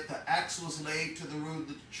Baptist said, the axe was laid to the root of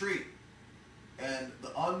the tree, and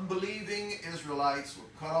the unbelieving Israelites were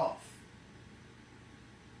cut off.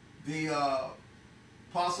 The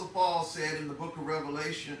Apostle Paul said in the book of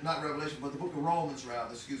Revelation, not Revelation, but the book of Romans,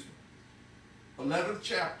 rather, 11th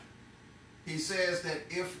chapter, he says that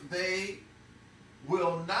if they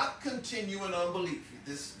will not continue in unbelief,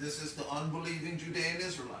 this is the unbelieving Judean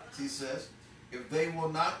Israelites, he says, if they will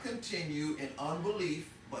not continue in unbelief,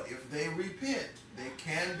 but if they repent, they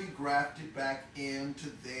can be grafted back into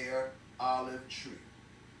their olive tree.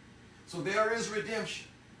 So there is redemption.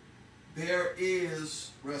 There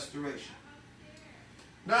is restoration.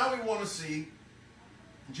 Now we want to see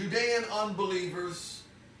Judean unbelievers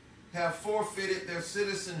have forfeited their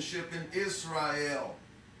citizenship in Israel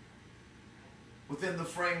within the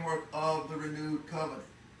framework of the renewed covenant.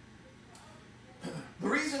 The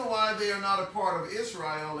reason why they are not a part of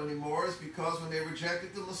Israel anymore is because when they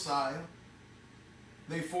rejected the Messiah,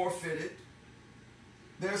 they forfeited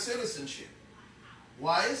their citizenship.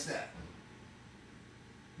 Why is that?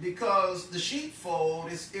 Because the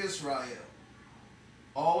sheepfold is Israel.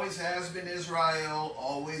 Always has been Israel,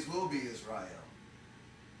 always will be Israel.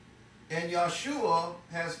 And Yahshua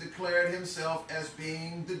has declared himself as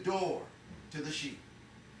being the door to the sheep.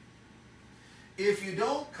 If you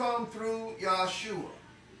don't come through Yahshua,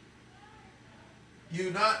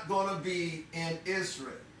 you're not going to be in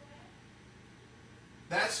Israel.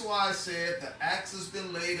 That's why I said the axe has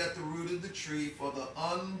been laid at the root of the tree for the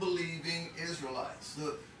unbelieving Israelites.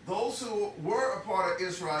 Those who were a part of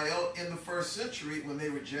Israel in the first century, when they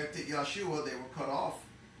rejected Yahshua, they were cut off.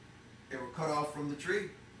 They were cut off from the tree.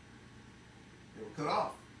 They were cut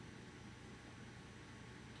off.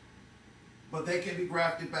 But they can be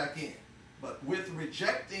grafted back in. But with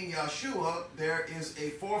rejecting Yahshua, there is a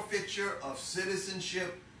forfeiture of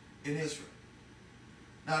citizenship in Israel.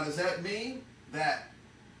 Now, does that mean that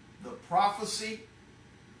the prophecy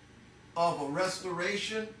of a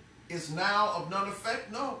restoration is now of none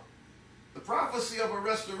effect? No. The prophecy of a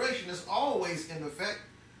restoration is always in effect.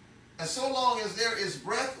 And so long as there is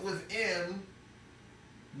breath within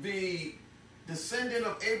the descendant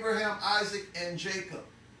of Abraham, Isaac, and Jacob,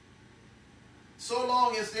 so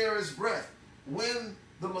long as there is breath, when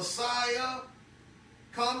the Messiah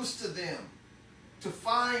comes to them, to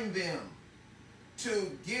find them,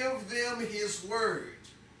 to give them his word,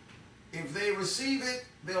 if they receive it,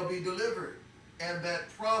 they'll be delivered. And that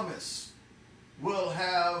promise will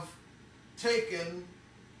have taken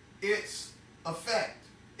its effect.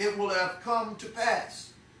 It will have come to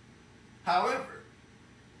pass. However,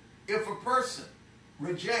 if a person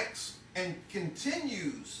rejects and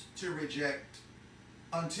continues to reject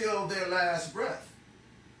until their last breath,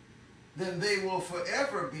 then they will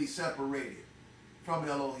forever be separated from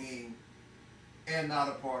Elohim and not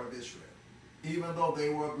a part of Israel, even though they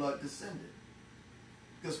were a blood descendant.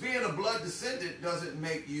 Because being a blood descendant doesn't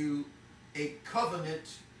make you a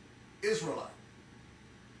covenant Israelite.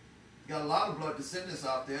 You got a lot of blood descendants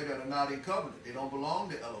out there that are not in covenant. They don't belong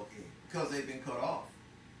to Elohim because they've been cut off.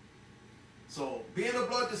 So being a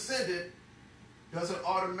blood descendant doesn't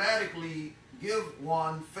automatically give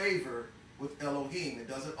one favor with Elohim. It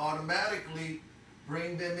doesn't automatically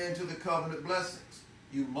bring them into the covenant blessings.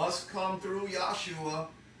 You must come through Yahshua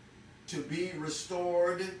to be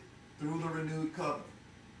restored through the renewed covenant.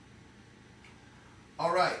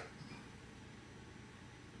 All right.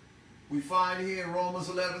 We find here in Romans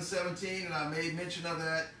 11:17, and I made mention of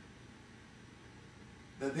that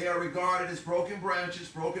they are regarded as broken branches,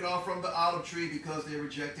 broken off from the olive tree because they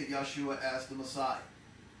rejected Yahshua as the Messiah.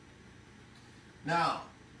 Now,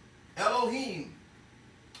 Elohim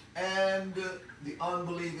and the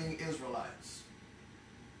unbelieving Israelites.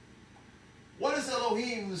 What is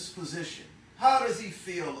Elohim's position? How does he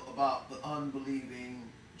feel about the unbelieving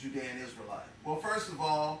Judean Israelite? Well, first of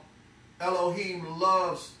all, Elohim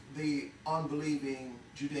loves the unbelieving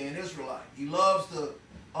Judean Israelite. He loves the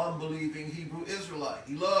unbelieving Hebrew Israelite.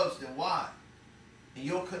 He loves them. Why? In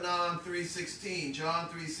Yochanan 3:16, John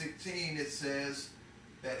 3:16, it says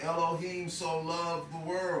that Elohim so loved the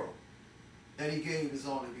world that he gave his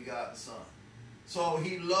only begotten Son. So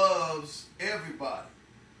he loves everybody.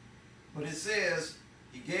 But it says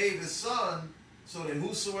he gave his Son so that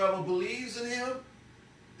whosoever believes in him,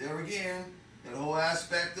 there again, that whole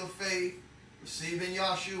aspect of faith, receiving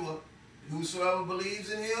Yahshua, whosoever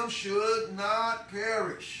believes in him should not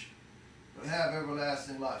perish, but have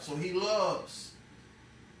everlasting life. So he loves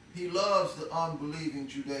the unbelieving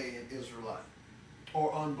Judean Israelite,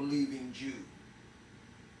 or unbelieving Jew,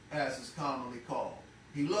 as is commonly called.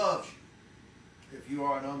 He loves you. If you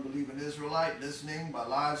are an unbelieving Israelite listening by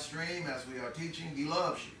live stream as we are teaching, he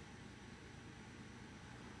loves you.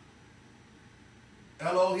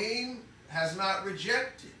 Elohim has not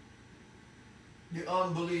rejected the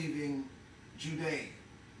unbelieving Judean.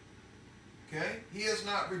 Okay? He has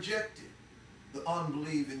not rejected the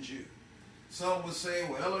unbelieving Jew. Some would say,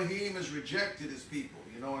 well, Elohim has rejected his people.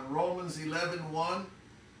 You know, in Romans 11:1,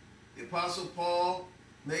 the Apostle Paul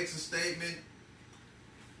makes a statement,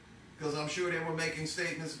 because I'm sure they were making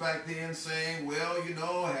statements back then saying, well, you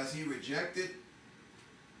know, has he rejected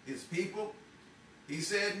his people? He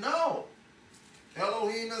said, no.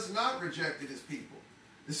 Elohim has not rejected his people.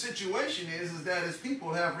 The situation is that his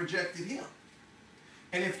people have rejected him.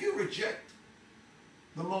 And if you reject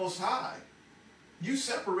the Most High, you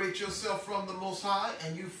separate yourself from the Most High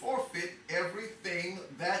and you forfeit everything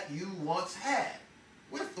that you once had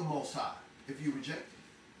with the Most High if you reject him.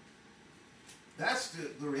 That's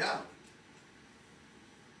the reality.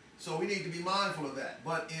 So we need to be mindful of that.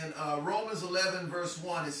 But in Romans 11 verse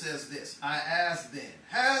 1 it says this, I ask then,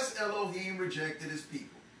 has Elohim rejected his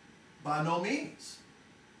people? By no means.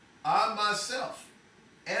 I myself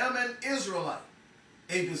am an Israelite,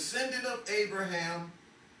 a descendant of Abraham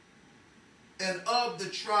and of the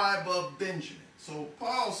tribe of Benjamin. So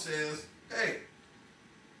Paul says, hey,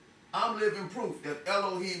 I'm living proof that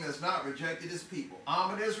Elohim has not rejected his people.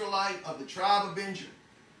 I'm an Israelite of the tribe of Benjamin.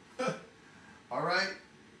 All right?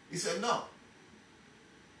 He said, no.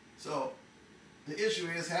 So the issue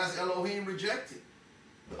is, has Elohim rejected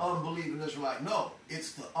the unbelieving Israelite? No.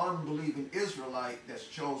 It's the unbelieving Israelite that's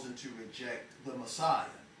chosen to reject the Messiah.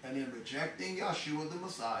 And in rejecting Yeshua the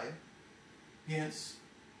Messiah, hence,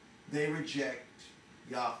 they reject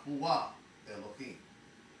Yahuwah, Elohim.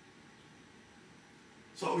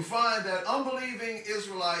 So we find that unbelieving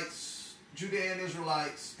Israelites, Judean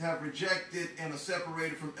Israelites, have rejected and are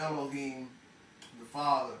separated from Elohim, the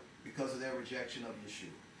Father, because of their rejection of Yeshua.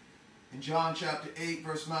 In John chapter 8,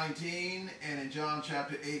 verse 19, and in John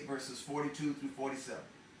chapter 8, verses 42 through 47.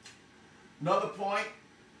 Another point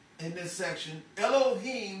in this section,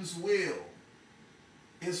 Elohim's will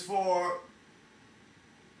is for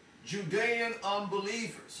Judean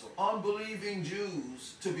unbelievers, or unbelieving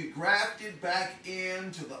Jews, to be grafted back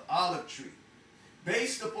into the olive tree,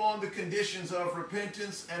 based upon the conditions of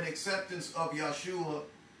repentance and acceptance of Yeshua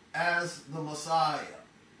as the Messiah.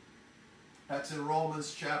 That's in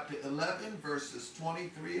Romans chapter 11, verses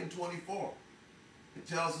 23 and 24. It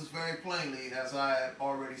tells us very plainly, as I have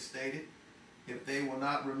already stated, if they will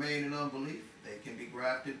not remain in unbelief, they can be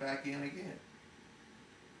grafted back in again.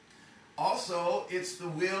 Also, it's the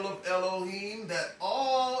will of Elohim that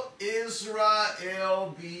all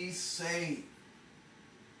Israel be saved.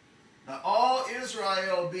 Now, all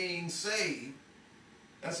Israel being saved,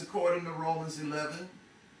 that's according to Romans 11,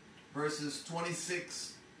 verses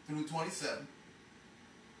 26 through 27.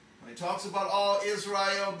 When he talks about all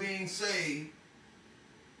Israel being saved,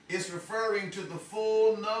 it's referring to the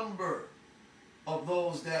full number of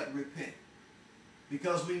those that repent.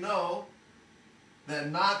 Because we know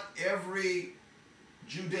that not every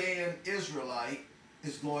Judean Israelite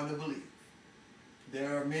is going to believe.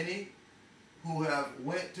 There are many who have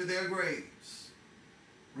went to their graves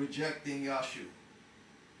rejecting Yeshua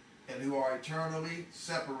and who are eternally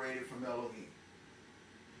separated from Elohim.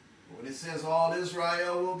 When it says all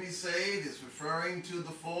Israel will be saved, it's referring to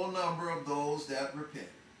the full number of those that repent.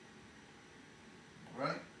 All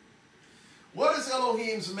right? What is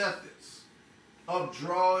Elohim's methods of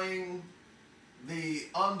drawing the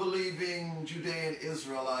unbelieving Judean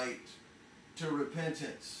Israelite to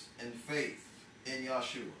repentance and faith in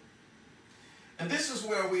Yeshua? And this is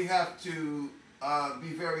where we have to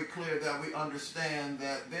be very clear that we understand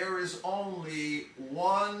that there is only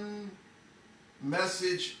one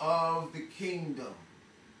message of the kingdom.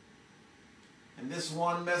 And this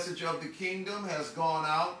one message of the kingdom has gone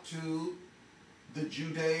out to the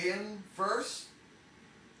Judean first,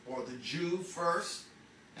 or the Jew first,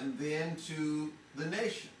 and then to the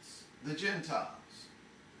nations, the Gentiles.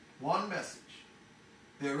 One message.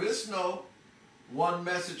 There is no one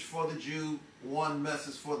message for the Jew, one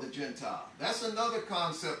message for the Gentile. That's another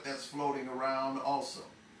concept that's floating around also.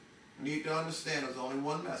 You need to understand there's only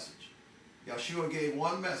one message. Yeshua gave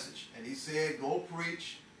one message, and he said, go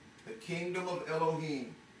preach the kingdom of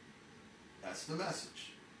Elohim. That's the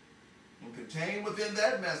message. And contained within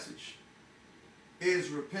that message is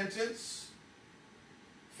repentance,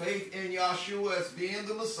 faith in Yeshua as being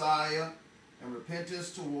the Messiah, and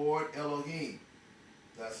repentance toward Elohim.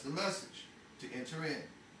 That's the message to enter in.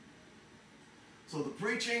 So the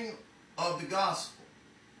preaching of the gospel,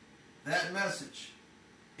 that message,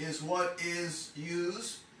 is what is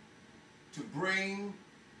used to bring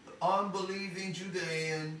the unbelieving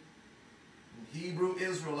Judean and Hebrew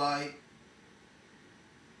Israelite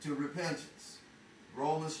to repentance.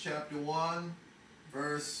 Romans chapter 1,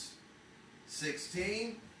 verse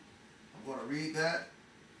 16. I'm going to read that,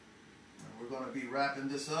 and we're going to be wrapping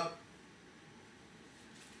this up.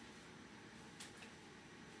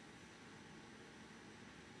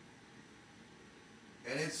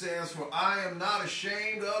 And it says, for I am not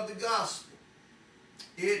ashamed of the gospel.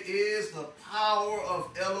 It is the power of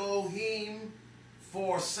Elohim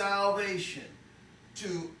for salvation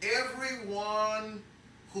to everyone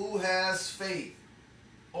who has faith.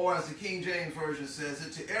 Or as the King James Version says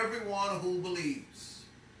it, to everyone who believes.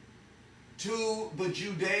 To the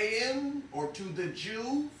Judean, or to the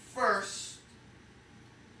Jew first,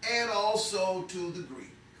 and also to the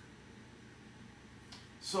Greek.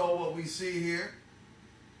 So what we see here,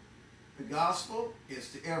 the gospel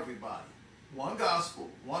is to everybody. One gospel,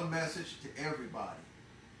 one message to everybody.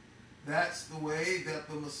 That's the way that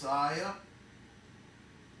the Messiah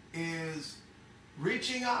is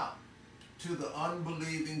reaching out to the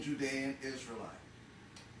unbelieving Judean Israelite.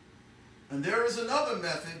 And there is another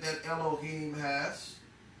method that Elohim has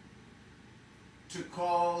to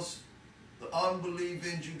cause the the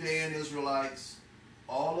unbelieving Judean Israelites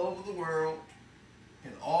all over the world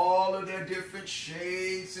in all of their different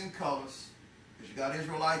shades and colors. Because you got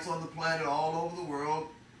Israelites on the planet all over the world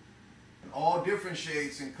in all different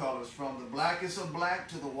shades and colors, from the blackest of black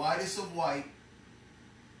to the whitest of white.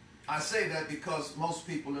 I say that because most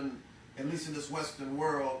people, at least in this Western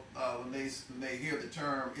world, when they hear the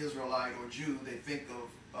term Israelite or Jew, they think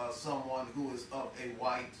of someone who is of a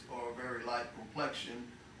white or a very light complexion,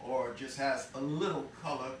 or just has a little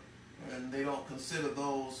color, and they don't consider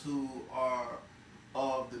those who are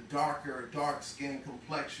of the darker, dark-skinned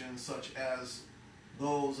complexion, such as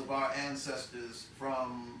those of our ancestors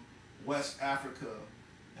from West Africa,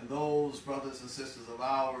 and those brothers and sisters of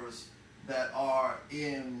ours that are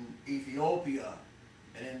in Ethiopia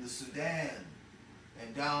and in the Sudan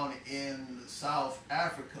and down in South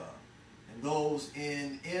Africa, and those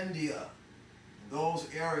in India, and those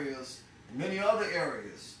areas, and many other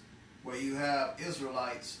areas where you have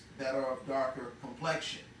Israelites that are of darker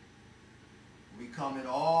complexion. We come in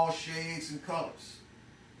all shades and colors.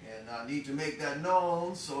 And I need to make that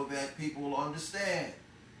known so that people will understand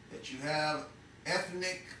that you have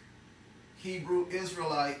ethnic Hebrew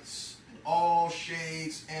Israelites in all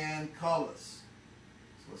shades and colors.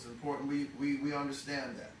 So it's important we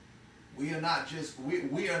understand that. We are not just,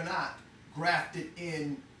 we are not grafted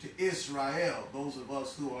into Israel, those of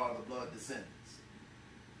us who are the blood descendants.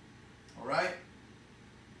 All right?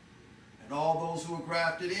 And all those who are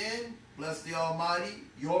grafted in, bless the Almighty,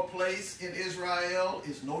 your place in Israel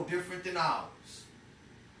is no different than ours.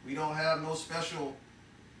 We don't have no special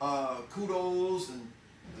kudos and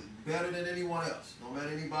better than anyone else. Don't let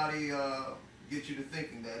anybody get you to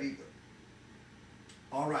thinking that either.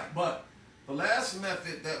 All right, but the last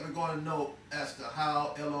method that we're going to note as to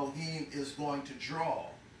how Elohim is going to draw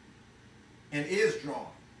and is drawing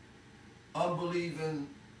unbelieving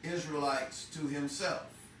Israelites to himself,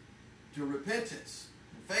 to repentance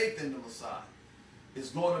and faith in the Messiah, is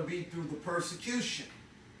going to be through the persecution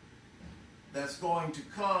that's going to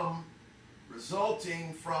come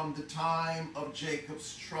resulting from the time of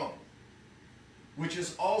Jacob's trouble, which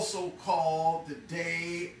is also called the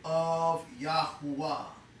Day of Yahuwah.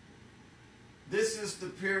 This is the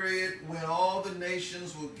period when all the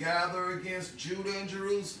nations will gather against Judah and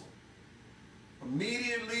Jerusalem,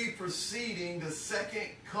 immediately preceding the second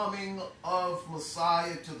coming of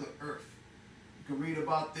Messiah to the earth. You can read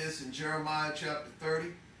about this in Jeremiah chapter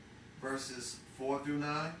 30, verses 4 through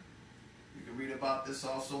 9. You can read about this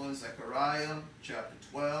also in Zechariah chapter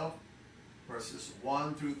 12, verses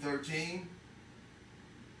 1 through 13.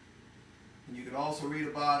 And you can also read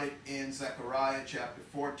about it in Zechariah chapter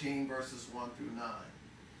 14, verses 1 through 9.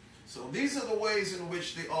 So these are the ways in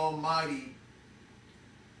which the Almighty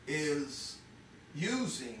is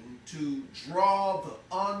using to draw the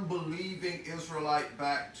unbelieving Israelite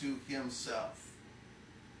back to himself.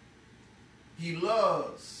 He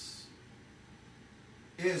loves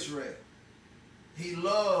Israel. He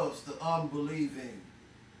loves the unbelieving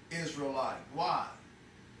Israelite. Why?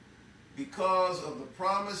 Because of the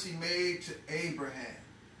promise he made to Abraham.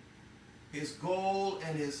 His goal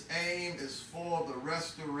and his aim is for the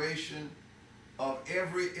restoration of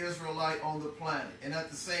every Israelite on the planet. And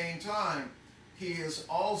at the same time, he is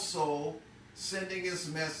also sending his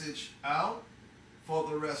message out for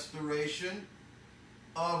the restoration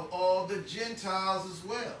of all the Gentiles as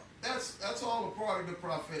well. That's all a part of the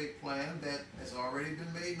prophetic plan that has already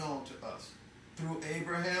been made known to us. Through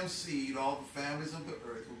Abraham's seed, all the families of the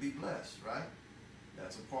earth will be blessed, right?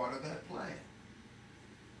 That's a part of that plan.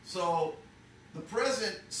 So, the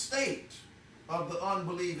present state of the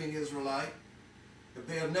unbelieving Israelite, if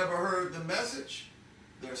they have never heard the message,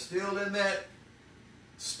 they're still in that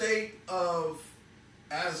state of,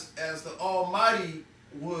 as the Almighty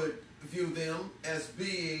would view them, as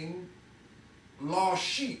being lost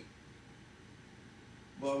sheep.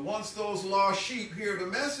 But once those lost sheep hear the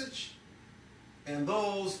message, and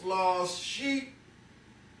those lost sheep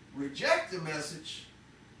reject the message,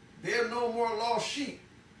 they're no more lost sheep.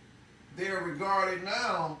 They're regarded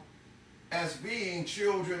now as being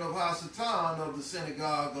children of Hasatan, of the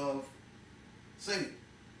synagogue of Satan.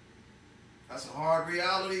 That's a hard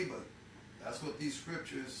reality, but that's what these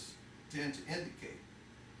scriptures tend to indicate.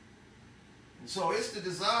 And so it's the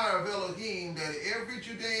desire of Elohim that every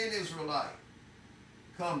Judean Israelite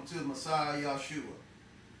come to Messiah Yahshua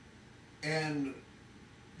and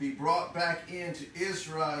be brought back into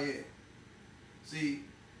Israel. See,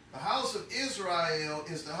 the house of Israel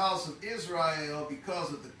is the house of Israel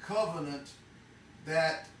because of the covenant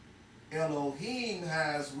that Elohim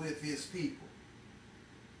has with his people.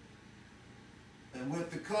 And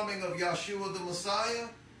with the coming of Yahshua the Messiah,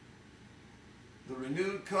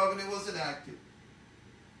 renewed covenant was enacted,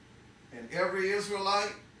 and every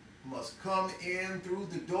Israelite must come in through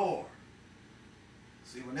the door.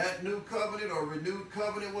 See, when that new covenant or renewed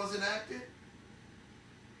covenant was enacted,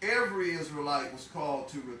 every Israelite was called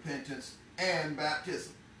to repentance and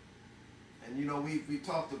baptism. And you know, we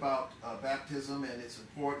talked about baptism and its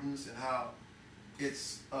importance and how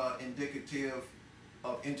it's indicative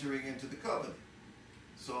of entering into the covenant.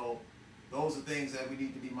 So those are things that we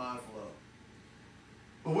need to be mindful of.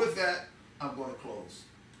 But with that, I'm going to close.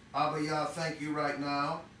 Abba Yah, thank you right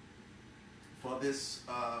now for this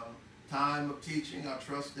time of teaching. I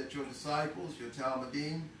trust that your disciples, your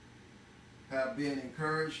Talmudim, have been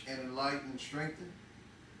encouraged and enlightened and strengthened.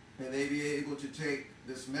 May they be able to take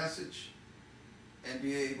this message and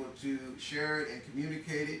be able to share it and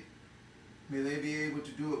communicate it. May they be able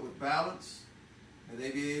to do it with balance. May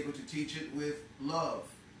they be able to teach it with love.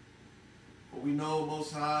 For we know,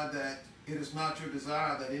 Most High, that it is not your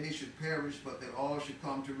desire that any should perish, but that all should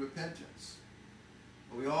come to repentance.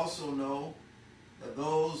 But we also know that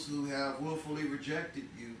those who have willfully rejected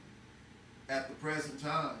you at the present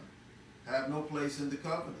time have no place in the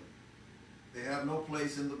covenant. They have no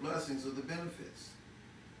place in the blessings or the benefits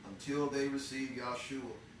until they receive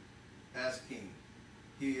Yahshua as King.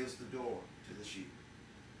 He is the door to the sheep.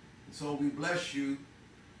 And so we bless you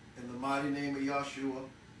in the mighty name of Yahshua.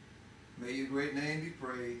 May your great name be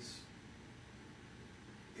praised.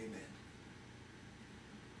 Amen.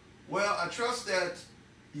 Well, I trust that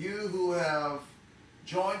you who have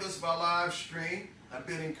joined us by live stream have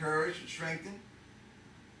been encouraged and strengthened.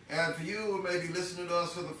 And for you who may be listening to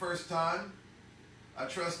us for the first time, I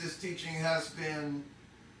trust this teaching has been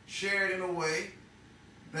shared in a way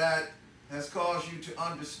that has caused you to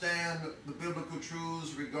understand the biblical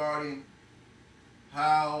truths regarding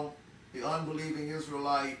how the unbelieving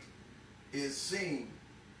Israelite is seen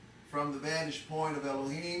from the vantage point of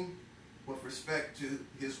Elohim with respect to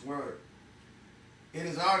his word. It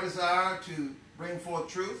is our desire to bring forth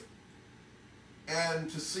truth and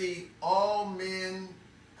to see all men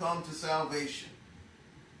come to salvation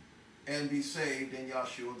and be saved in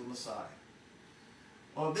Yahshua the Messiah.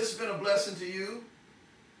 Well, this has been a blessing to you.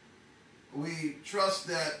 We trust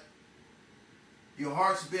that your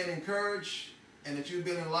heart's been encouraged and that you've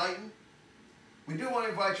been enlightened. We do want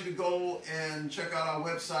to invite you to go and check out our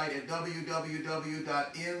website at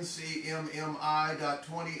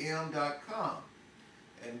www.ncmmi.20m.com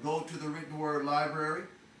and go to the Written Word Library,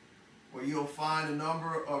 where you'll find a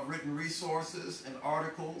number of written resources and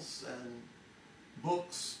articles and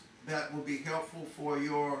books that will be helpful for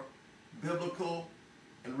your biblical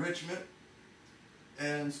enrichment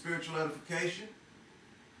and spiritual edification.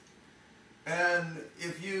 And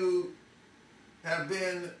if you have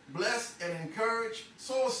been blessed and encouraged,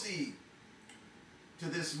 sow a seed to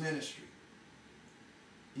this ministry.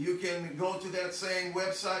 You can go to that same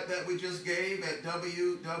website that we just gave at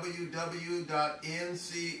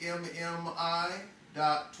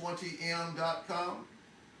www.ncmmi.20m.com.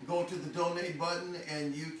 Go to the donate button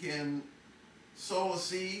and you can sow a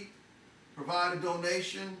seed, provide a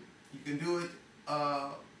donation. You can do it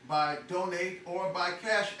by donate or by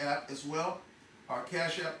Cash App as well. Our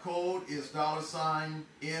Cash App code is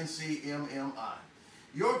 $NCMMI.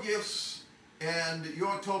 Your gifts and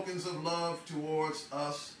your tokens of love towards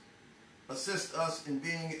us assist us in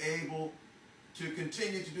being able to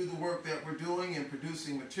continue to do the work that we're doing in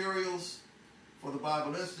producing materials for the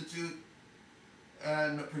Bible Institute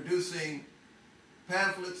and producing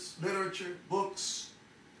pamphlets, literature, books,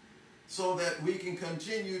 so that we can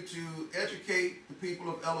continue to educate the people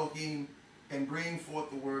of Elohim and bring forth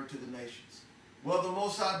the word to the nations. Well, the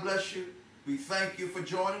Most High bless you. We thank you for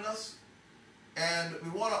joining us. And we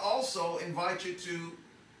want to also invite you to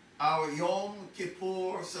our Yom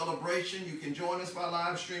Kippur celebration. You can join us by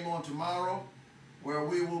live stream on tomorrow, where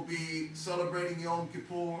we will be celebrating Yom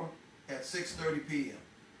Kippur at 6:30 p.m.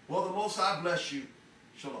 Well, the Most High bless you.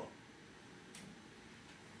 Shalom.